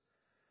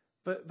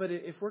 But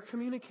if we're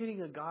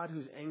communicating a God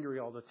who's angry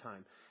all the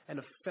time and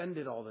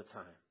offended all the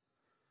time,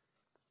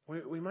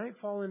 we might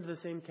fall into the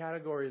same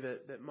category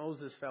that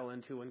Moses fell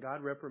into when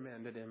God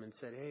reprimanded him and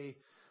said, hey,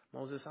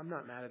 Moses, I'm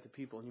not mad at the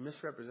people, and you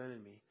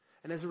misrepresented me.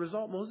 And as a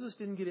result, Moses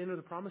didn't get into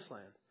the promised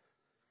land.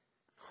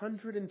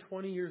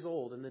 120 years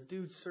old, and the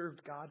dude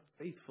served God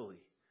faithfully.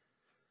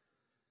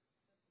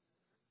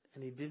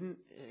 And he didn't,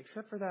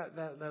 except for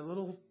that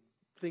little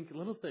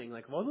thing,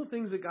 like all the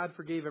things that God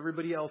forgave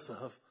everybody else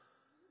of,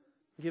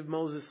 give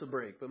Moses a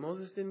break. But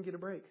Moses didn't get a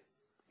break.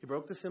 He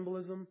broke the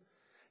symbolism.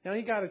 Now,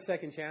 he got a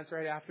second chance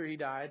right after he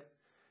died.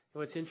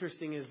 What's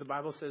interesting is the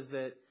Bible says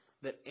that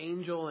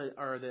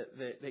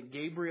that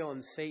Gabriel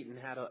and Satan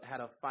had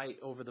a fight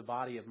over the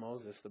body of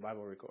Moses, the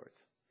Bible records.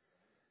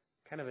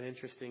 Kind of an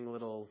interesting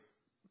little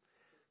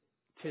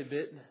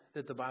tidbit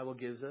that the Bible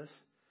gives us.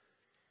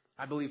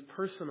 I believe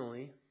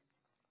personally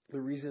the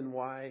reason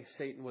why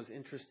Satan was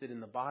interested in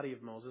the body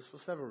of Moses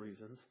was several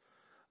reasons.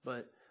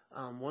 But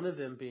one of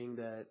them being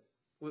that,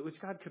 which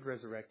God could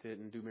resurrect it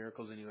and do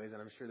miracles anyways,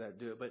 and I'm sure that'd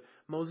do it. But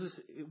Moses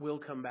will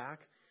come back.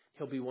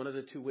 He'll be one of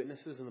the two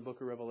witnesses in the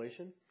book of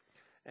Revelation.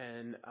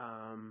 And,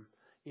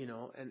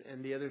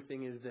 and the other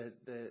thing is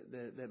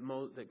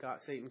that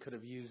Satan could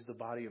have used the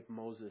body of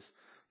Moses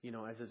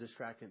as a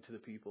distractant to the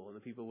people, and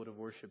the people would have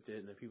worshipped it,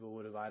 and the people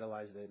would have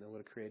idolized it, and it would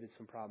have created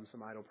some problems,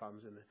 some idol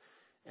problems in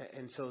it.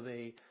 And so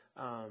they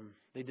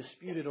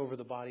disputed over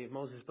the body of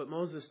Moses. But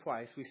Moses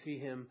twice, we see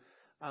him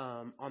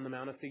on the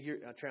Mount of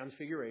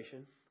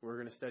Transfiguration. We're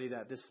going to study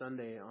that this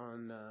Sunday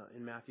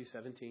in Matthew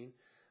 17.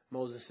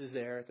 Moses is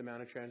there at the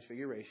Mount of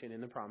Transfiguration in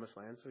the Promised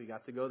Land, so he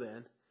got to go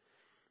then.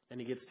 And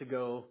he gets to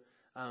go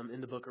in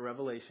the book of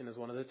Revelation as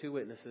one of the two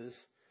witnesses.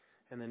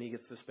 And then he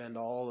gets to spend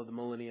all of the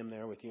millennium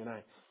there with you and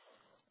I.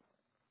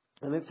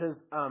 And it says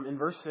in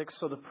verse 6,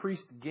 so the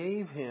priest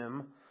gave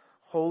him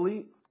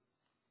holy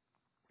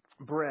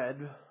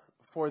bread,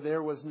 for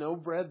there was no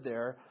bread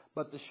there,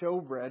 but the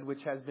showbread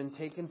which has been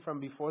taken from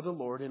before the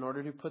Lord, in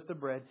order to put the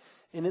bread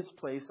in its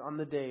place on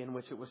the day in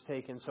which it was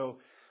taken. So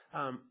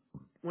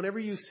whenever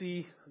you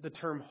see the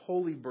term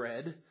holy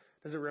bread,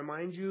 does it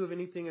remind you of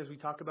anything as we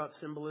talk about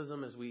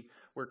symbolism, as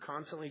we're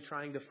constantly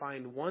trying to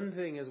find one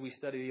thing as we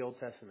study the Old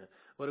Testament?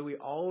 What are we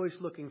always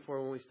looking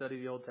for when we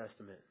study the Old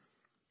Testament?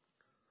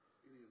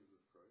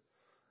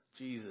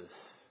 Jesus.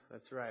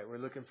 That's right. We're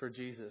looking for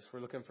Jesus. We're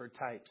looking for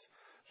types,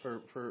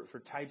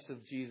 for types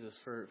of Jesus,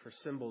 for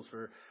symbols,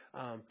 for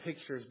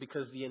pictures,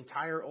 because the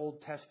entire Old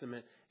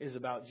Testament is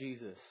about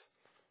Jesus.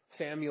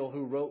 Samuel,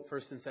 who wrote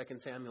 1st and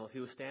 2nd Samuel, if he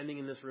was standing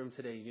in this room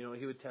today, you know what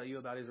he would tell you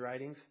about his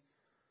writings?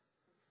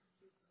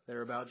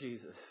 They're about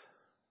Jesus.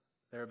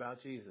 They're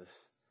about Jesus.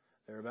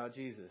 They're about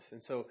Jesus.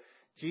 And so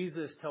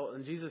Jesus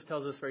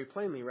tells us very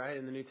plainly, right,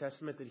 in the New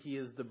Testament, that He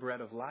is the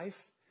bread of life.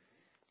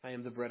 I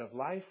am the bread of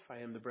life. I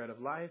am the bread of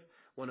life.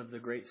 One of the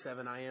great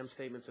 7 I am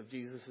statements of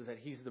Jesus is that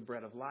He's the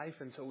bread of life.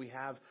 And so we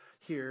have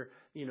here,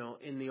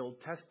 in the Old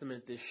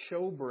Testament, this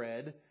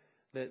showbread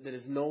that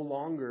is no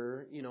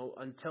longer,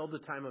 until the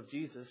time of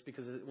Jesus,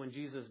 because when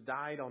Jesus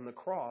died on the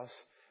cross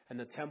and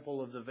the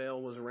temple of the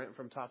veil was rent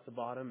from top to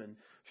bottom, and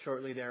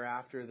shortly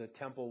thereafter the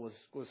temple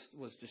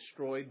was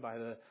destroyed by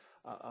the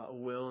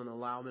will and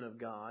allowance of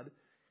God,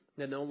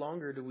 that no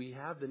longer do we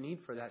have the need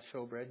for that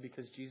showbread,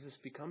 because Jesus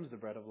becomes the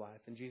bread of life,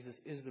 and Jesus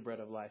is the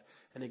bread of life.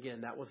 And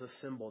again, that was a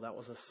symbol, that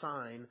was a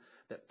sign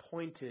that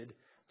pointed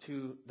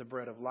to the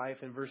bread of life.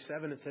 In verse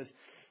 7 it says,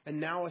 and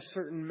now a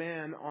certain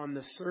man on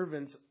the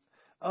servants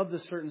of the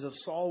servants of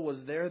Saul was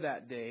there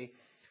that day,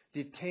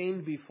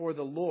 detained before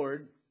the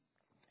Lord,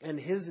 and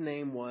his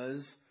name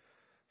was,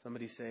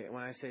 somebody say,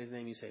 when I say his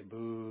name, you say,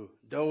 boo,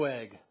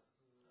 Doeg.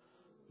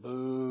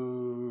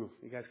 Boo.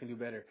 You guys can do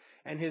better.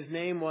 And his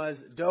name was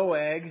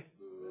Doeg.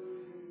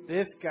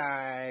 This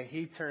guy,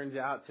 he turns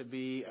out to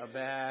be a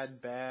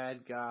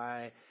bad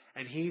guy.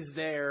 And he's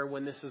there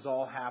when this is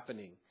all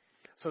happening.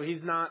 So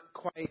he's not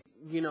quite,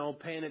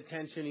 paying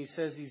attention. He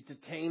says he's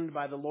detained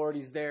by the Lord.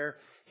 He's there.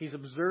 He's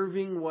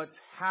observing what's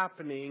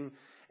happening.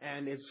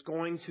 And it's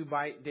going to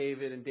bite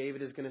David. And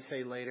David is going to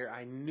say later,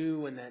 I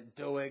knew when that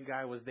Doeg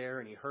guy was there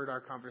and he heard our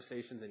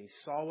conversations and he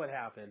saw what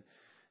happened,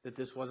 that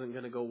this wasn't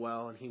going to go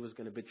well and he was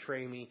going to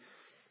betray me.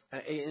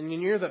 And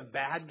you're the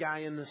bad guy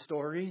in the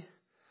story.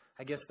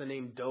 I guess the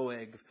name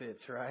Doeg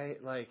fits,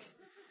 right? Like,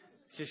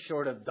 it's just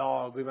short of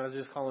dog. We might as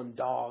well just call him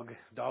Dog.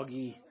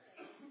 Doggy.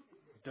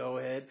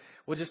 Doeg.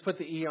 We'll just put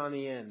the E on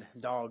the end.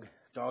 Dog.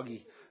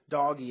 Doggy.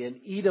 Doggy. An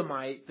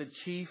Edomite, the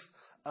chief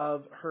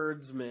of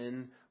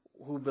herdsmen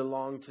who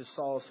belonged to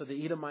Saul. So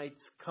the Edomites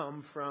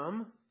come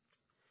from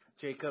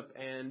Jacob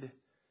and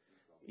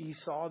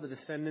Esau. The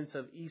descendants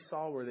of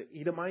Esau were the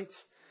Edomites.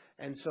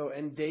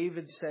 And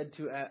David said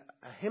to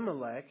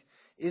Ahimelech,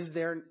 is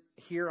there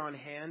here on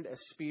hand a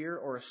spear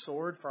or a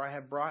sword? For I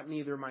have brought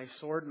neither my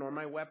sword nor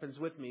my weapons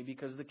with me,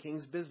 because the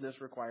king's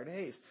business required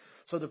haste.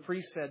 So the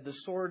priest said, the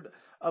sword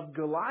of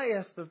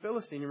Goliath the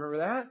Philistine, you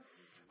remember that?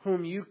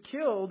 Whom you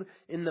killed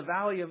in the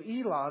valley of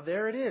Elah,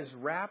 there it is,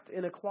 wrapped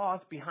in a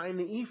cloth behind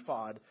the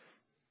ephod.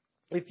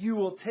 If you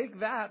will take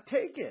that,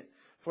 take it,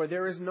 for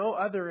there is no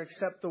other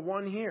except the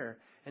one here.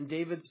 And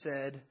David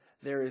said,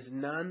 there is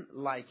none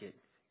like it.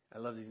 I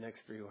love these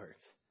next 3 words.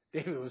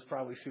 David was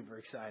probably super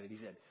excited. He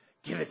said,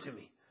 give it to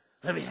me.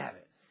 Let me have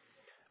it.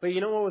 But you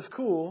know what was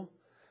cool?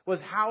 Was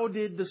how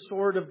did the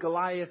sword of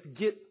Goliath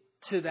get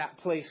to that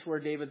place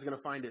where David's going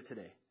to find it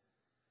today?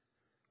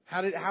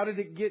 How did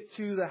it get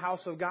to the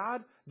house of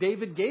God?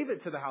 David gave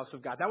it to the house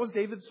of God. That was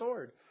David's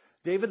sword.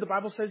 David, the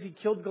Bible says, he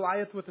killed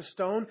Goliath with a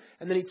stone,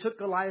 and then he took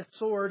Goliath's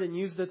sword and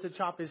used it to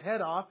chop his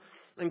head off,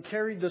 and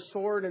carried the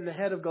sword and the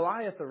head of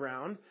Goliath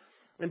around.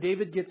 And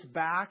David gets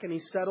back and he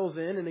settles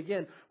in. And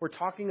again, we're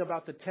talking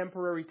about the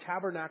temporary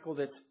tabernacle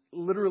that's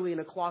literally in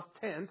a cloth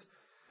tent.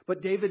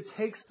 But David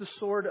takes the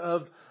sword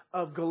of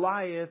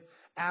Goliath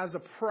as a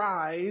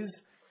prize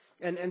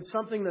and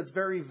something that's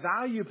very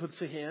valuable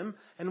to him.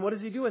 And what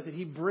does he do with it?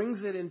 He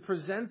brings it and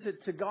presents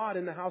it to God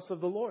in the house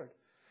of the Lord.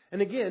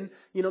 And again,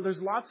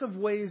 there's lots of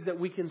ways that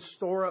we can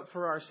store up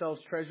for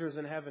ourselves treasures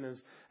in heaven,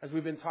 as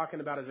we've been talking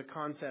about as a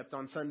concept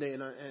on Sunday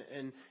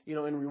and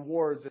in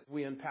rewards that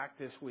we unpack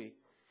this week.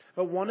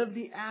 But one of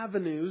the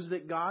avenues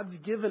that God's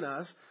given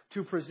us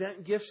to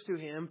present gifts to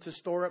Him, to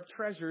store up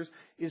treasures,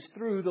 is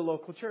through the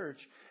local church.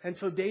 And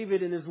so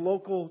David, in his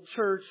local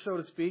church, so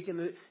to speak,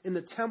 in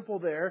the temple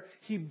there,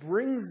 he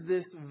brings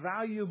this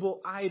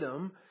valuable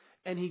item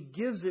and he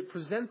gives it,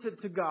 presents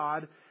it to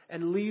God,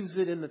 and leaves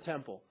it in the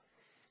temple.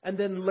 And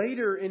then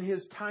later in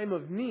his time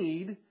of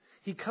need,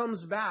 he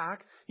comes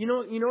back. You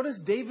notice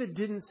David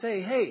didn't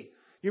say, hey,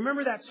 you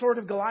remember that sword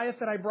of Goliath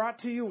that I brought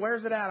to you?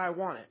 Where's it at? I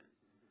want it.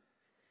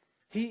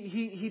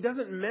 He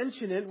doesn't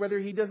mention it, whether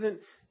he doesn't,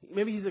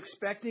 maybe he's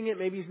expecting it,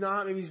 maybe he's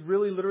not, maybe he's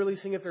really literally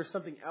seeing if there's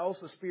something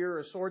else, a spear or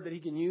a sword that he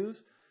can use.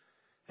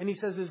 And he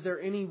says, is there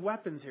any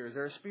weapons here? Is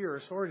there a spear or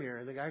a sword here?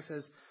 And the guy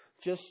says,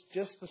 just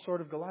the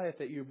sword of Goliath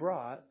that you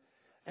brought.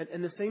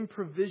 And the same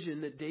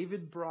provision that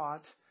David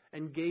brought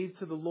and gave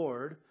to the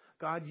Lord,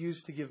 God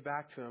used to give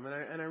back to him.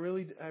 And I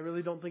really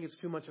don't think it's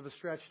too much of a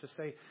stretch to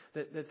say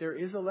that there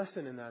is a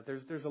lesson in that.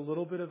 There's a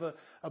little bit of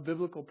a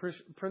biblical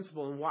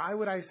principle. And why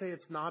would I say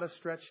it's not a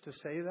stretch to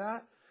say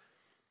that?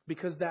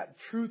 Because that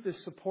truth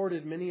is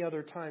supported many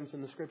other times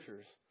in the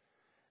Scriptures.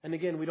 And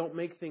again, we don't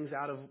make things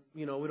out of,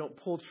 we don't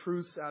pull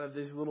truths out of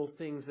these little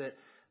things that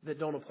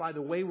don't apply.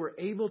 The way we're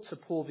able to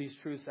pull these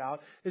truths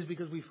out is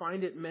because we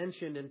find it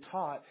mentioned and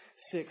taught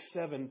 6,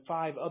 7,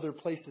 5 other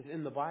places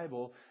in the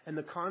Bible. And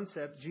the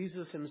concept,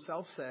 Jesus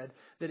himself said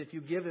that if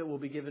you give, it will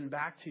be given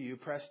back to you,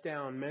 pressed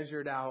down,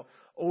 measured out,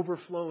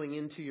 overflowing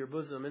into your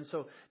bosom. And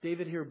so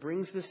David here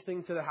brings this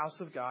thing to the house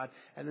of God.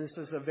 And this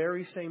is the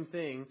very same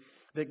thing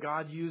that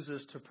God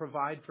uses to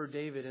provide for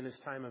David in his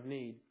time of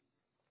need.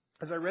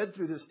 As I read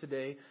through this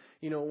today,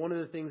 one of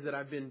the things that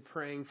I've been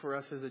praying for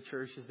us as a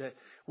church is that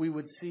we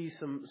would see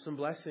some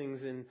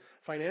blessings and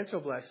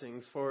financial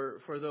blessings for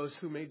those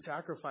who made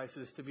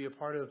sacrifices to be a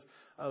part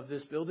of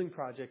this building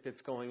project that's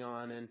going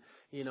on. And,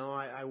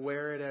 I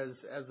wear it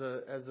as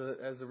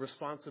a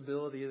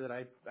responsibility that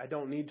I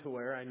don't need to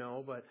wear, I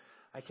know, but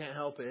I can't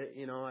help it.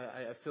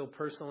 I feel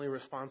personally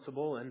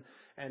responsible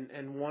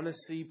and want to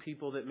see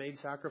people that made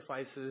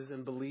sacrifices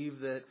and believe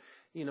that,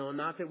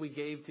 not that we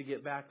gave to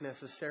get back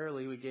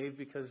necessarily. We gave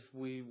because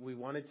we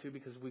wanted to,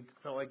 because we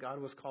felt like God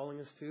was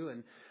calling us to.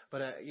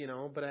 But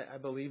I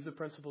believe the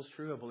principle's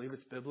true. I believe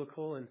it's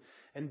biblical,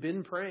 and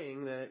been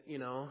praying that,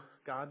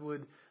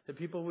 that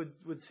people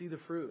would see the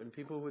fruit, and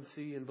people would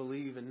see and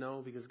believe and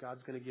know, because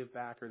God's going to give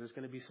back, or there's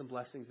going to be some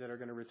blessings that are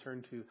going to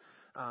return to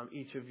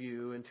each of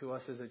you and to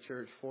us as a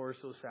church for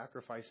those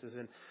sacrifices.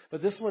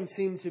 But this one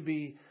seemed to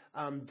be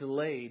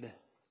delayed.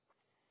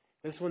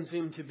 This one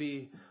seemed to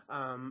be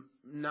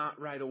not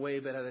right away,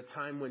 but at a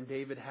time when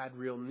David had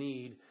real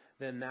need.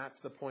 Then that's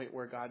the point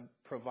where God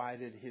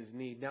provided his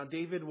need. Now,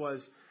 David was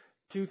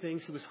two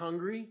things. He was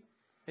hungry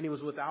and he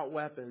was without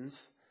weapons.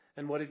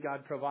 And what did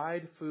God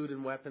provide? Food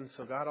and weapons.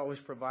 So God always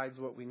provides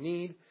what we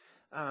need.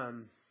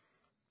 And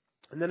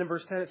then in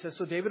verse 10 it says,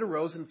 so David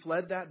arose and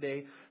fled that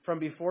day from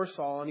before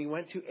Saul, and he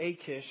went to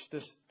Achish,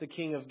 the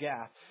king of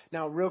Gath.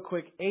 Now, real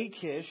quick,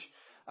 Achish,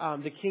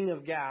 the king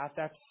of Gath,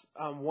 that's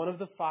one of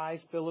the 5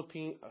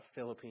 Philippines,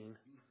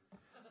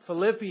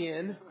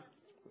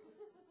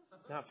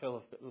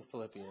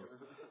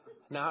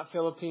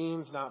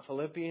 not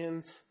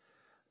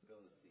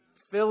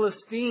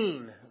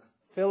Philistine,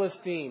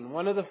 Philistine,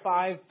 one of the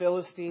 5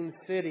 Philistine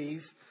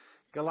cities.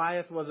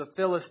 Goliath was a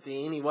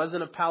Philistine. He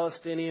wasn't a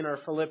Palestinian or a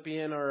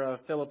Philippian or a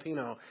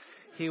Filipino.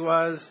 He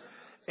was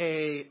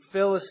a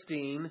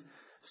Philistine.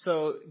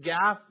 So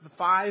Gath, the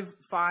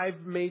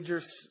 5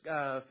 major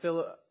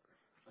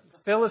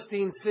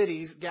Philistine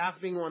cities,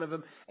 Gath being one of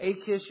them.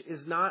 Achish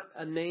is not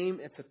a name,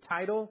 it's a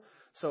title.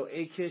 So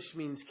Achish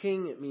means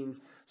king. It means,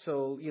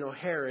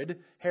 Herod.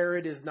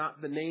 Herod is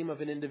not the name of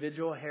an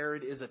individual.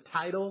 Herod is a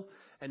title,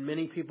 and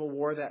many people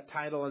wore that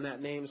title and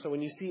that name. So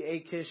when you see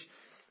Achish,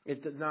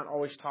 it's not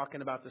always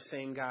talking about the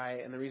same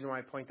guy. And the reason why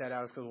I point that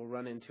out is because we'll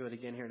run into it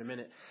again here in a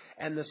minute.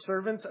 And the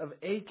servants of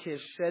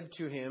Achish said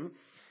to him,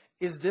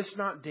 is this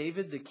not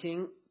David, the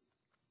king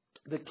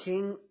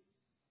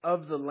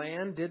of the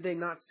land? Did they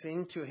not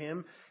sing to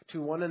him,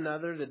 to one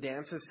another, the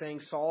dances,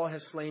 saying, Saul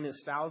has slain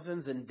his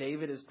thousands and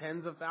David his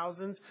tens of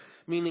thousands?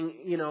 Meaning,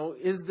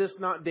 is this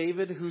not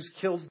David who's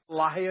killed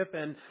Goliath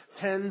and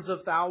tens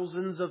of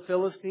thousands of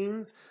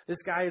Philistines?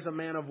 This guy is a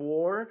man of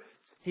war.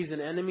 He's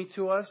an enemy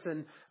to us.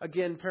 And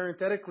again,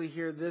 parenthetically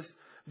here,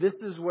 this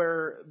is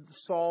where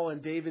Saul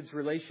and David's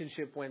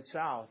relationship went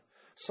south.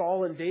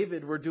 Saul and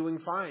David were doing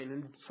fine,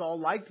 and Saul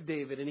liked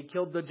David, and he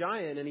killed the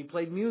giant, and he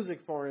played music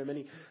for him, and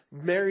he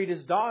married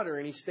his daughter,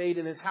 and he stayed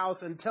in his house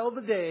until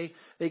the day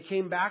they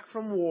came back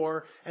from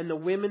war, and the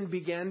women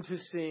began to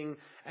sing,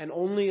 and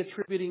only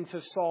attributing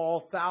to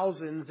Saul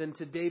thousands and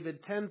to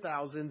David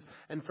 10,000s.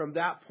 And from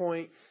that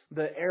point,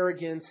 the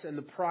arrogance and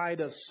the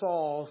pride of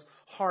Saul's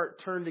heart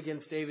turned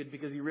against David,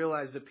 because he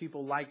realized that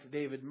people liked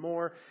David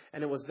more.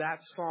 And it was that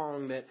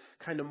song that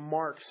kind of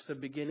marks the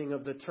beginning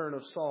of the turn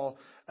of Saul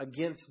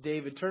against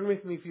David. Turn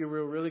with me, if you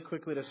will, really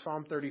quickly to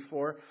Psalm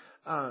 34.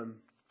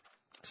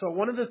 So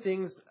one of the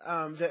things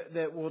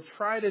that we'll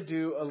try to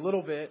do a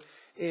little bit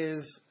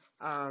is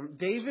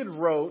David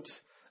wrote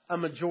a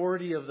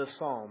majority of the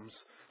Psalms.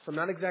 So I'm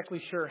not exactly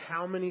sure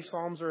how many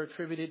Psalms are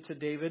attributed to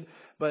David,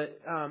 but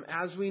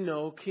as we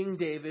know, King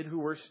David, who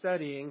we're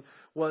studying,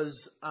 was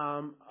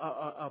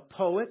a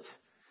poet.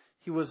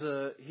 He was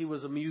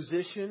a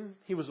musician.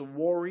 He was a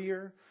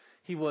warrior.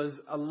 He was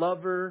a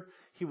lover.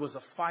 He was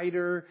a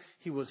fighter.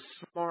 He was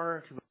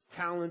smart. He was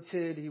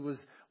talented. He was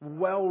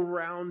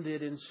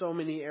well-rounded in so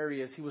many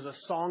areas. He was a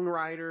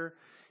songwriter.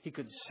 He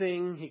could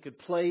sing. He could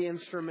play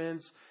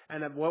instruments.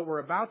 And what we're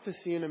about to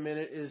see in a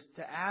minute is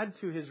to add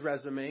to his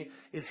resume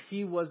is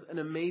he was an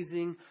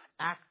amazing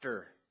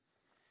actor.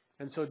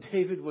 And so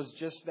David was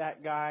just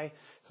that guy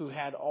who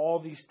had all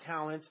these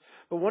talents.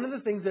 But one of the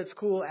things that's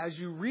cool, as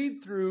you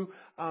read through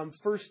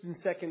 1st and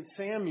 2nd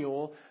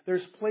Samuel,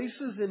 there's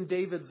places in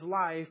David's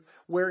life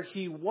where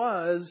he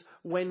was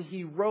when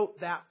he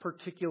wrote that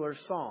particular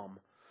psalm.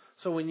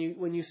 So when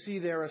you see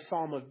there a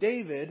Psalm of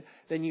David,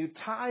 then you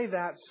tie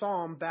that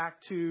psalm back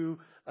to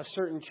a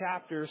certain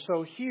chapter.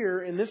 So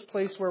here, in this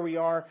place where we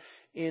are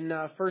in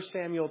 1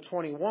 Samuel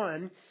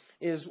 21,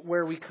 is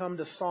where we come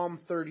to Psalm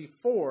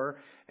 34,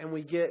 and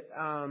we get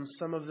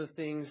some of the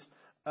things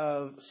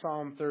of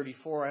Psalm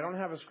 34. I don't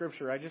have a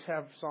scripture. I just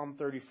have Psalm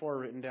 34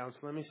 written down. So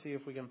let me see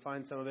if we can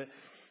find some of it.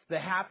 The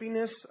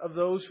happiness of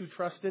those who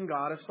trust in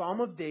God, a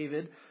Psalm of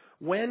David,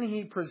 when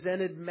he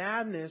pretended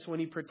madness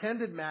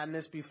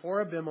before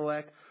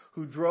Abimelech,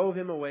 who drove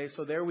him away.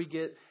 So there we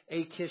get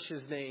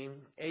Achish's name.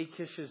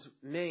 Achish's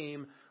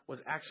name was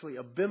actually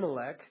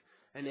Abimelech,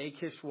 and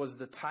Achish was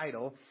the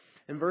title.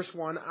 In verse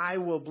 1, I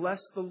will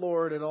bless the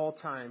Lord at all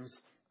times.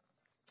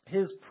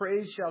 His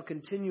praise shall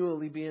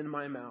continually be in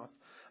my mouth.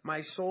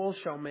 My soul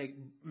shall make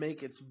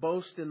its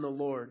boast in the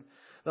Lord.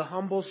 The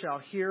humble shall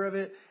hear of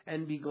it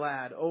and be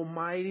glad. O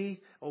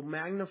mighty, O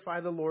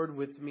magnify the Lord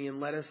with me, and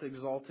let us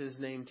exalt his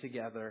name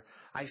together.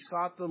 I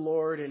sought the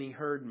Lord, and he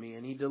heard me,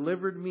 and he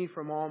delivered me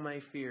from all my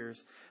fears.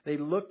 They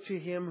looked to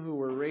him who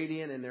were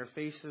radiant, and their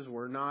faces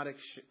were not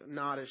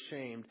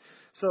ashamed.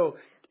 So,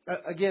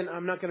 again,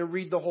 I'm not going to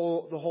read the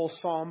whole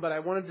psalm, but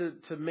I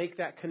wanted to make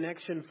that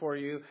connection for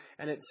you.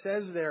 And it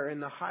says there in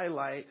the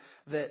highlight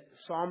that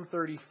Psalm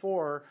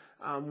 34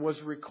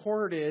 was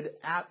recorded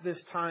at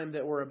this time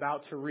that we're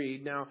about to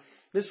read. Now,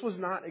 this was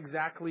not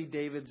exactly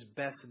David's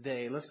best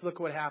day. Let's look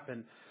what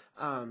happened.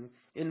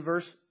 In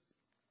verse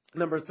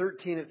number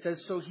 13, it says,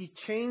 so he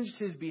changed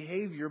his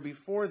behavior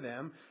before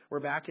them. We're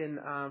back in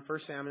 1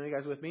 Samuel. You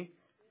guys with me?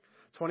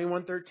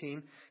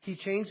 21:13, he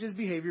changed his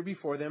behavior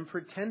before them,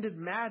 pretended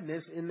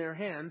madness in their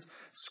hands,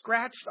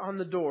 scratched on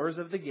the doors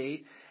of the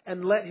gate,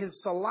 and let his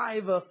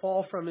saliva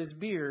fall from his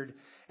beard.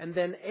 And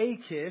then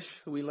Achish,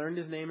 who we learned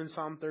his name in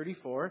Psalm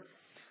 34,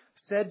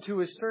 said to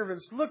his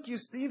servants, look, you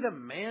see the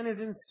man is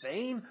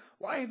insane.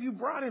 Why have you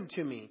brought him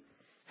to me?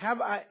 Have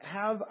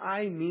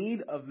I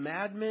need of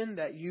madmen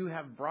that you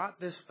have brought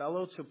this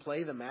fellow to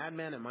play the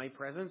madman in my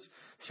presence?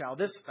 Shall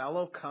this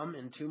fellow come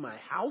into my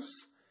house?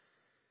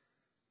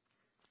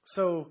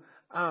 So,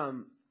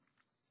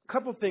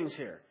 couple things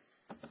here.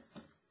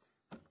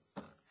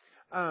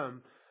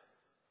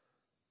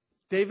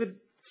 David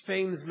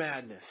feigns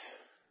madness.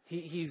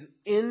 He's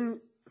in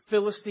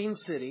Philistine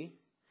city.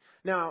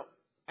 Now,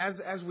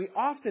 as we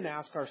often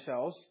ask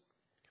ourselves,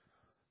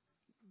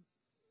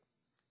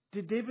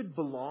 did David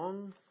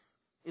belong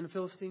in a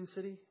Philistine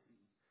city?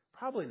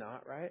 Probably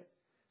not, right?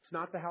 It's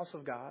not the house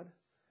of God.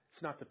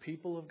 It's not the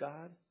people of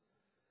God.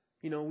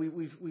 You know,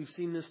 we've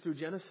seen this through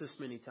Genesis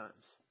many times.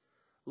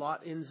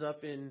 Lot ends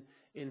up in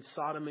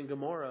Sodom and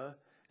Gomorrah,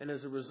 and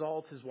as a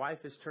result, his wife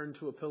is turned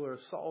to a pillar of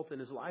salt, and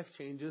his life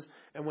changes.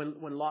 And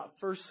when Lot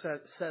first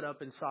set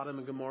up in Sodom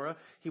and Gomorrah,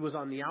 he was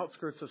on the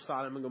outskirts of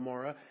Sodom and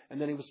Gomorrah,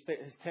 and then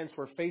his tents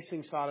were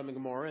facing Sodom and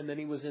Gomorrah, and then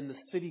he was in the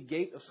city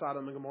gate of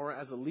Sodom and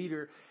Gomorrah as a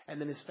leader, and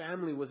then his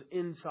family was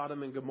in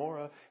Sodom and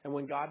Gomorrah. And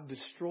when God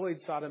destroyed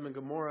Sodom and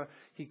Gomorrah,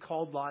 he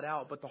called Lot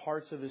out, but the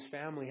hearts of his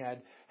family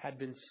had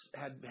been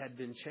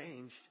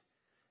changed,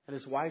 and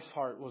his wife's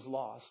heart was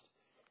lost.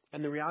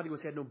 And the reality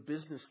was he had no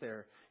business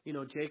there. You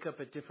know, Jacob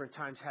at different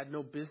times had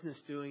no business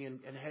doing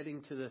and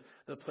heading to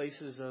the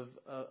places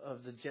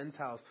of the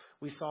Gentiles.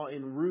 We saw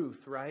in Ruth,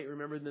 right?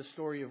 Remember in the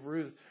story of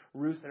Ruth?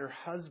 Ruth and her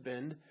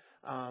husband,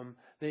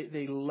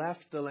 they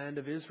left the land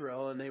of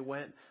Israel, and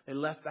they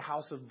left the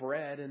house of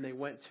bread, and they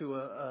went to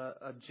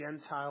a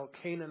Gentile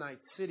Canaanite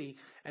city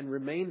and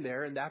remained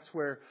there. And that's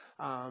where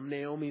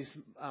Naomi's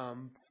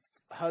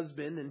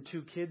husband and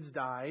 2 kids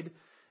died.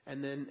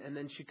 And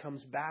then she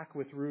comes back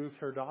with Ruth,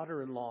 her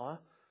daughter-in-law,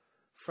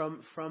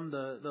 from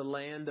the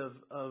land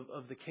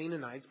of the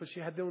Canaanites. But she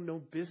had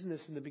no business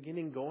in the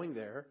beginning going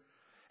there.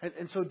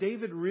 And so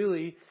David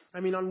really, I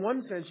mean, on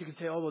one sense you could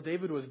say, oh, well,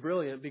 David was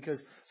brilliant because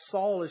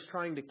Saul is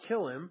trying to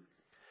kill him.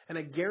 And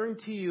I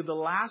guarantee you the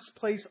last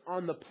place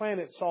on the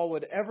planet Saul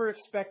would ever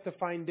expect to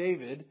find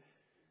David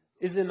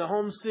is in the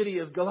home city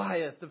of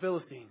Goliath, the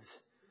Philistines.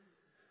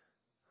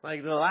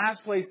 Like the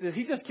last place is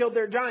he just killed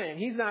their giant.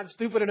 He's not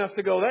stupid enough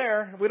to go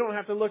there. We don't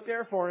have to look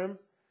there for him.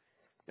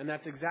 And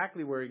that's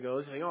exactly where he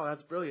goes. Saying, oh,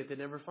 that's brilliant. They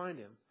never find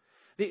him.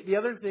 The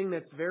other thing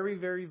that's very,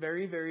 very,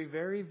 very, very,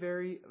 very,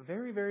 very,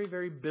 very, very,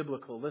 very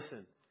biblical.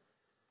 Listen,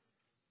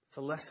 it's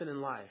a lesson in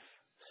life.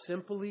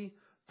 Simply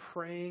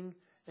praying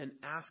and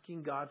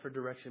asking God for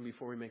direction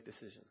before we make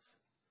decisions.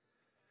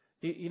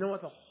 You know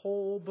what the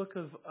whole book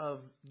of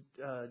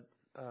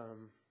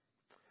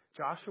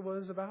Joshua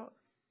is about?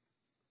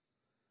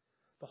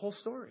 The whole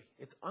story.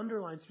 It's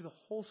underlined through the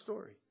whole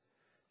story.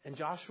 And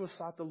Joshua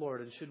sought the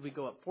Lord, and should we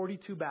go up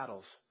 42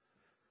 battles,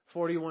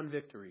 41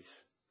 victories,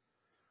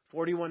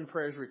 41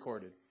 prayers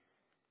recorded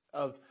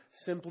of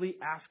simply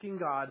asking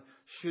God,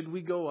 should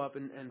we go up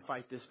and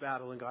fight this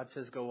battle? And God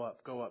says, go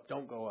up,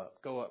 don't go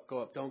up, go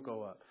up, don't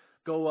go up.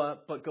 Go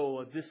up, but go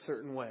a this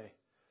certain way.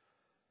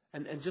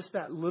 And just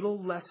that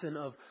little lesson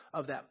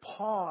of that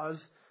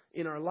pause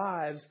in our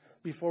lives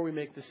before we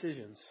make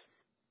decisions.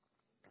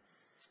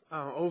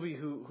 Ovi,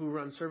 who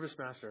runs Service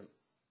Master,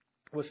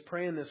 was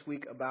praying this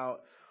week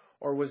about,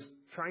 or was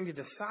trying to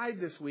decide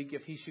this week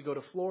if he should go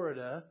to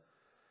Florida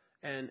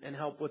and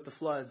help with the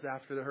floods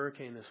after the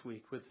hurricane this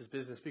week with his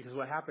business. Because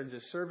what happens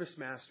is Service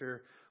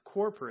Master,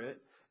 corporate,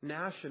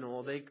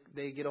 national,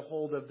 they get a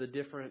hold of the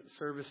different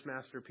Service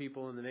Master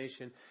people in the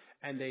nation,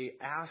 and they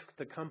ask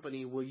the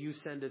company, will you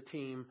send a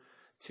team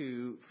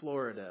to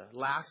Florida?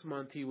 Last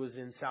month he was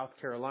in South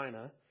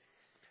Carolina.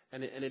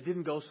 And it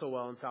didn't go so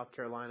well in South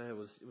Carolina. It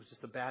was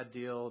just a bad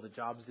deal. The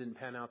jobs didn't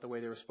pan out the way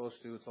they were supposed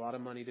to. It's a lot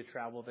of money to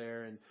travel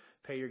there and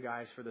pay your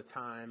guys for the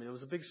time. And it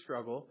was a big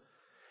struggle.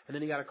 And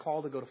then he got a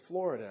call to go to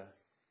Florida.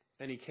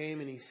 And he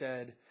came and he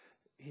said,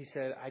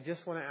 I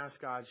just want to ask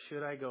God,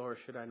 should I go or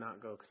should I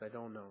not go? Because I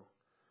don't know.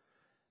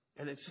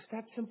 And it's just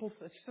that simple.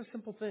 It's just a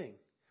simple thing.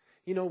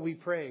 You know, we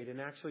prayed. And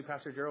actually,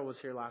 Pastor Gerald was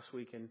here last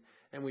week.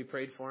 And we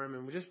prayed for him.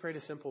 And we just prayed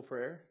a simple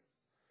prayer.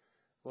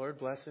 Lord,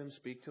 bless him.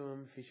 Speak to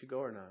him if he should go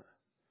or not.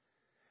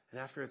 And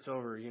after it's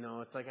over, you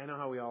know, it's like, I know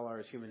how we all are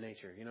as human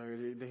nature. You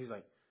know, he's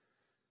like,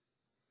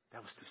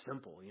 that was too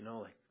simple, you know,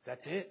 like,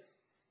 that's it.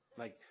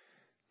 Like,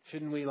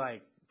 shouldn't we,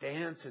 like,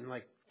 dance and,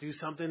 like, do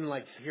something,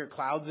 like, hear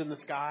clouds in the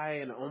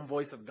sky and the own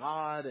voice of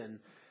God and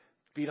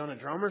beat on a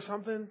drum or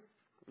something?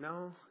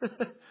 No.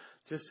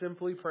 Just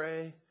simply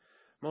pray.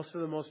 Most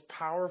of the most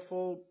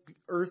powerful,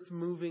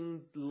 earth-moving,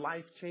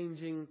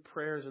 life-changing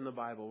prayers in the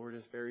Bible were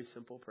just very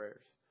simple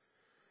prayers.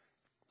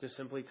 Just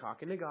simply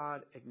talking to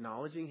God,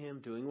 acknowledging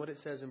Him, doing what it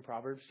says in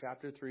Proverbs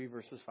chapter 3,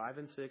 verses 5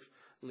 and 6.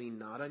 Lean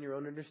not on your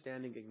own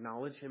understanding.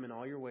 Acknowledge Him in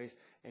all your ways,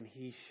 and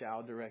He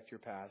shall direct your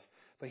paths.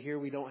 But here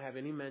we don't have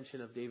any mention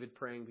of David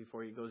praying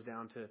before he goes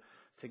down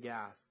to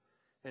Gath.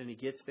 And he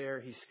gets there.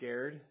 He's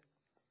scared.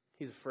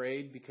 He's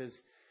afraid because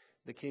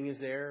the king is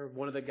there.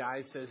 One of the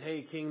guys says,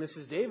 hey, king, this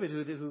is David,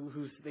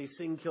 who they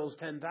sing kills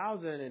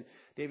 10,000. And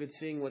David's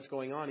seeing what's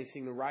going on. He's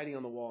seeing the writing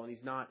on the wall, and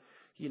he's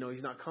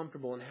not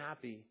comfortable and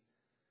happy.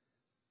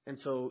 And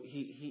so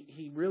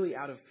he really,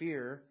 out of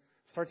fear,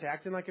 starts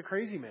acting like a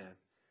crazy man.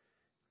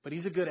 But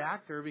he's a good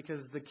actor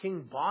because the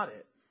king bought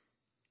it.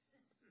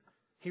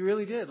 He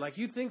really did. Like,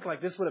 you'd think like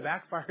this would have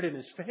backfired in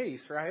his face,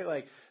 right?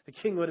 Like, the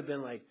king would have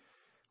been like,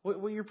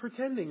 well, you're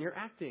pretending, you're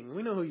acting.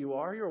 We know who you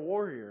are. You're a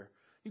warrior.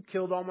 You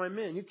killed all my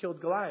men. You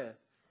killed Goliath.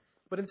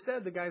 But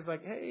instead, the guy's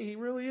like, hey, he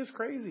really is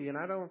crazy, and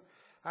I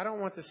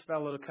don't want this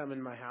fellow to come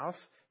in my house.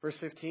 Verse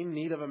 15,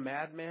 need of a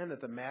madman,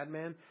 that the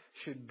madman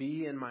should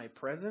be in my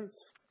presence.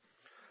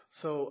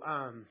 So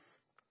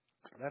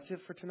that's it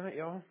for tonight,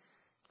 y'all.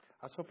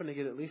 I was hoping to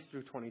get at least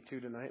through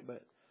 22 tonight,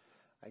 but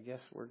I guess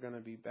we're going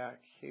to be back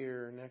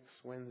here next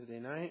Wednesday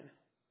night.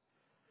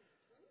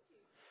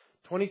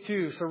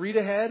 22. So read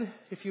ahead,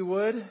 if you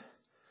would.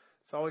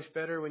 It's always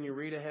better when you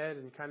read ahead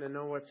and kind of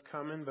know what's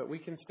coming, but we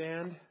can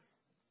stand.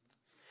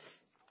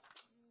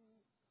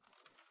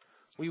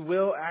 We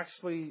will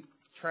actually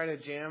try to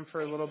jam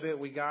for a little bit.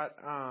 We got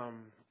a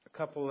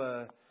couple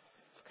of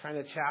kind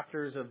of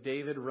chapters of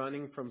David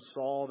running from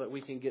Saul that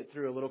we can get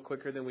through a little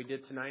quicker than we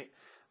did tonight.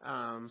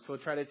 So we'll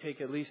try to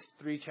take at least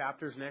 3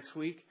 chapters next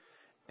week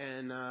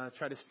and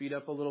try to speed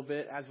up a little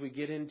bit as we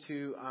get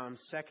into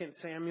 2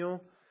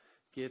 Samuel.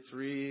 Gets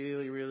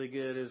really, really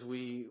good as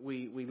we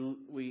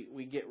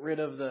get rid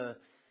of the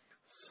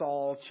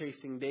Saul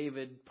chasing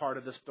David part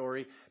of the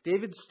story.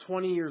 David's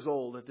 20 years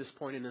old at this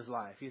point in his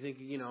life. You think,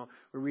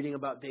 we're reading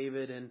about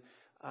David and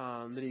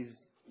that he's,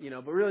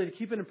 but really to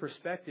keep it in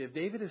perspective,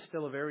 David is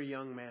still a very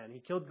young man. He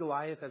killed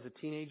Goliath as a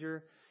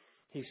teenager.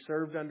 He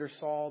served under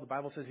Saul. The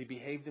Bible says he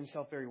behaved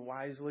himself very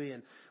wisely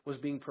and was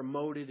being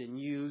promoted and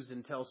used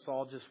until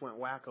Saul just went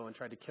wacko and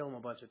tried to kill him a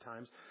bunch of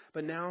times.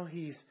 But now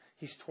he's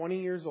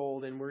 20 years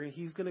old, and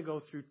he's going to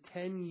go through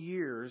 10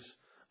 years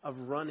of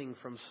running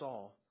from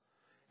Saul.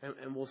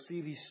 And we'll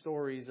see these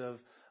stories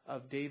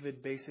of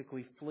David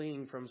basically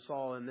fleeing from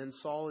Saul. And then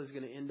Saul is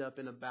going to end up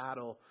in a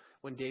battle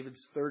when David's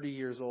 30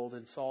 years old,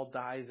 and Saul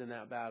dies in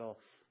that battle.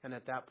 And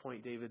at that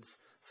point, David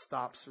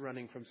stops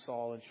running from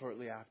Saul and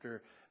shortly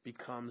after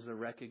becomes the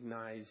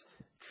recognized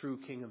true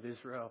king of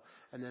Israel.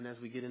 And then as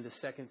we get into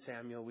 2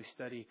 Samuel, we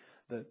study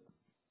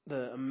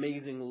the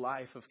amazing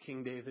life of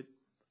King David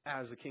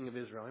as the king of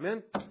Israel.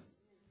 Amen?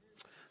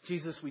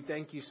 Jesus, we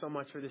thank you so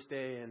much for this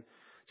day. And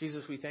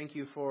Jesus, we thank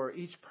you for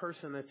each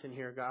person that's in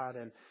here, God.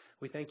 And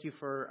we thank you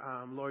for,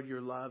 Lord,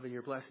 your love and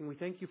your blessing. We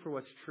thank you for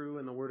what's true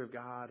in the Word of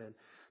God. And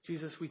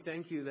Jesus, we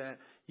thank you that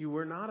you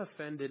were not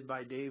offended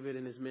by David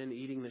and his men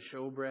eating the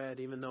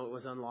showbread, even though it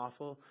was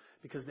unlawful,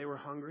 because they were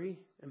hungry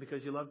and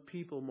because you love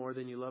people more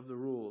than you love the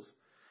rules.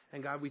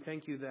 And God, we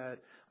thank you that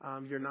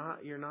you're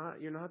not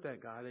that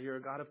God, that you're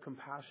a God of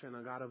compassion,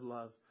 a God of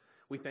love.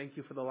 We thank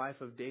you for the life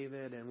of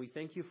David, and we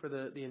thank you for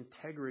the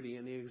integrity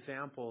and the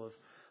example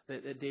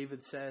that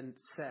David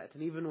set.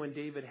 And even when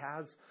David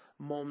has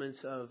moments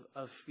of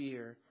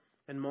fear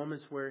and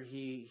moments where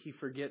he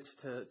forgets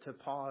to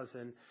pause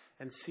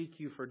and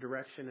seek you for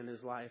direction in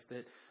his life,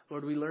 that,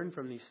 Lord, we learn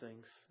from these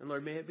things. And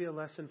Lord, may it be a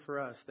lesson for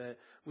us that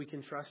we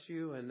can trust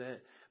you, and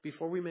that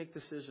before we make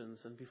decisions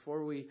and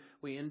before we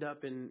end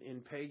up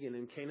in pagan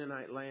and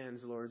Canaanite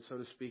lands, Lord, so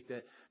to speak,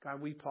 that,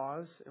 God, we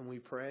pause and we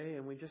pray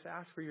and we just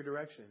ask for your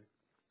direction.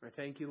 I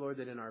thank you, Lord,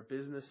 that in our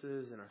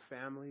businesses, in our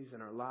families,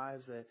 in our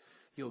lives, that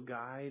you'll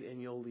guide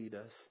and you'll lead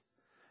us.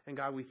 And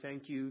God, we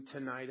thank you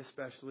tonight,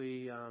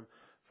 especially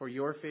for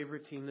your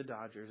favorite team, the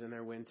Dodgers, and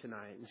their win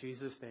tonight. In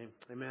Jesus' name,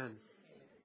 amen.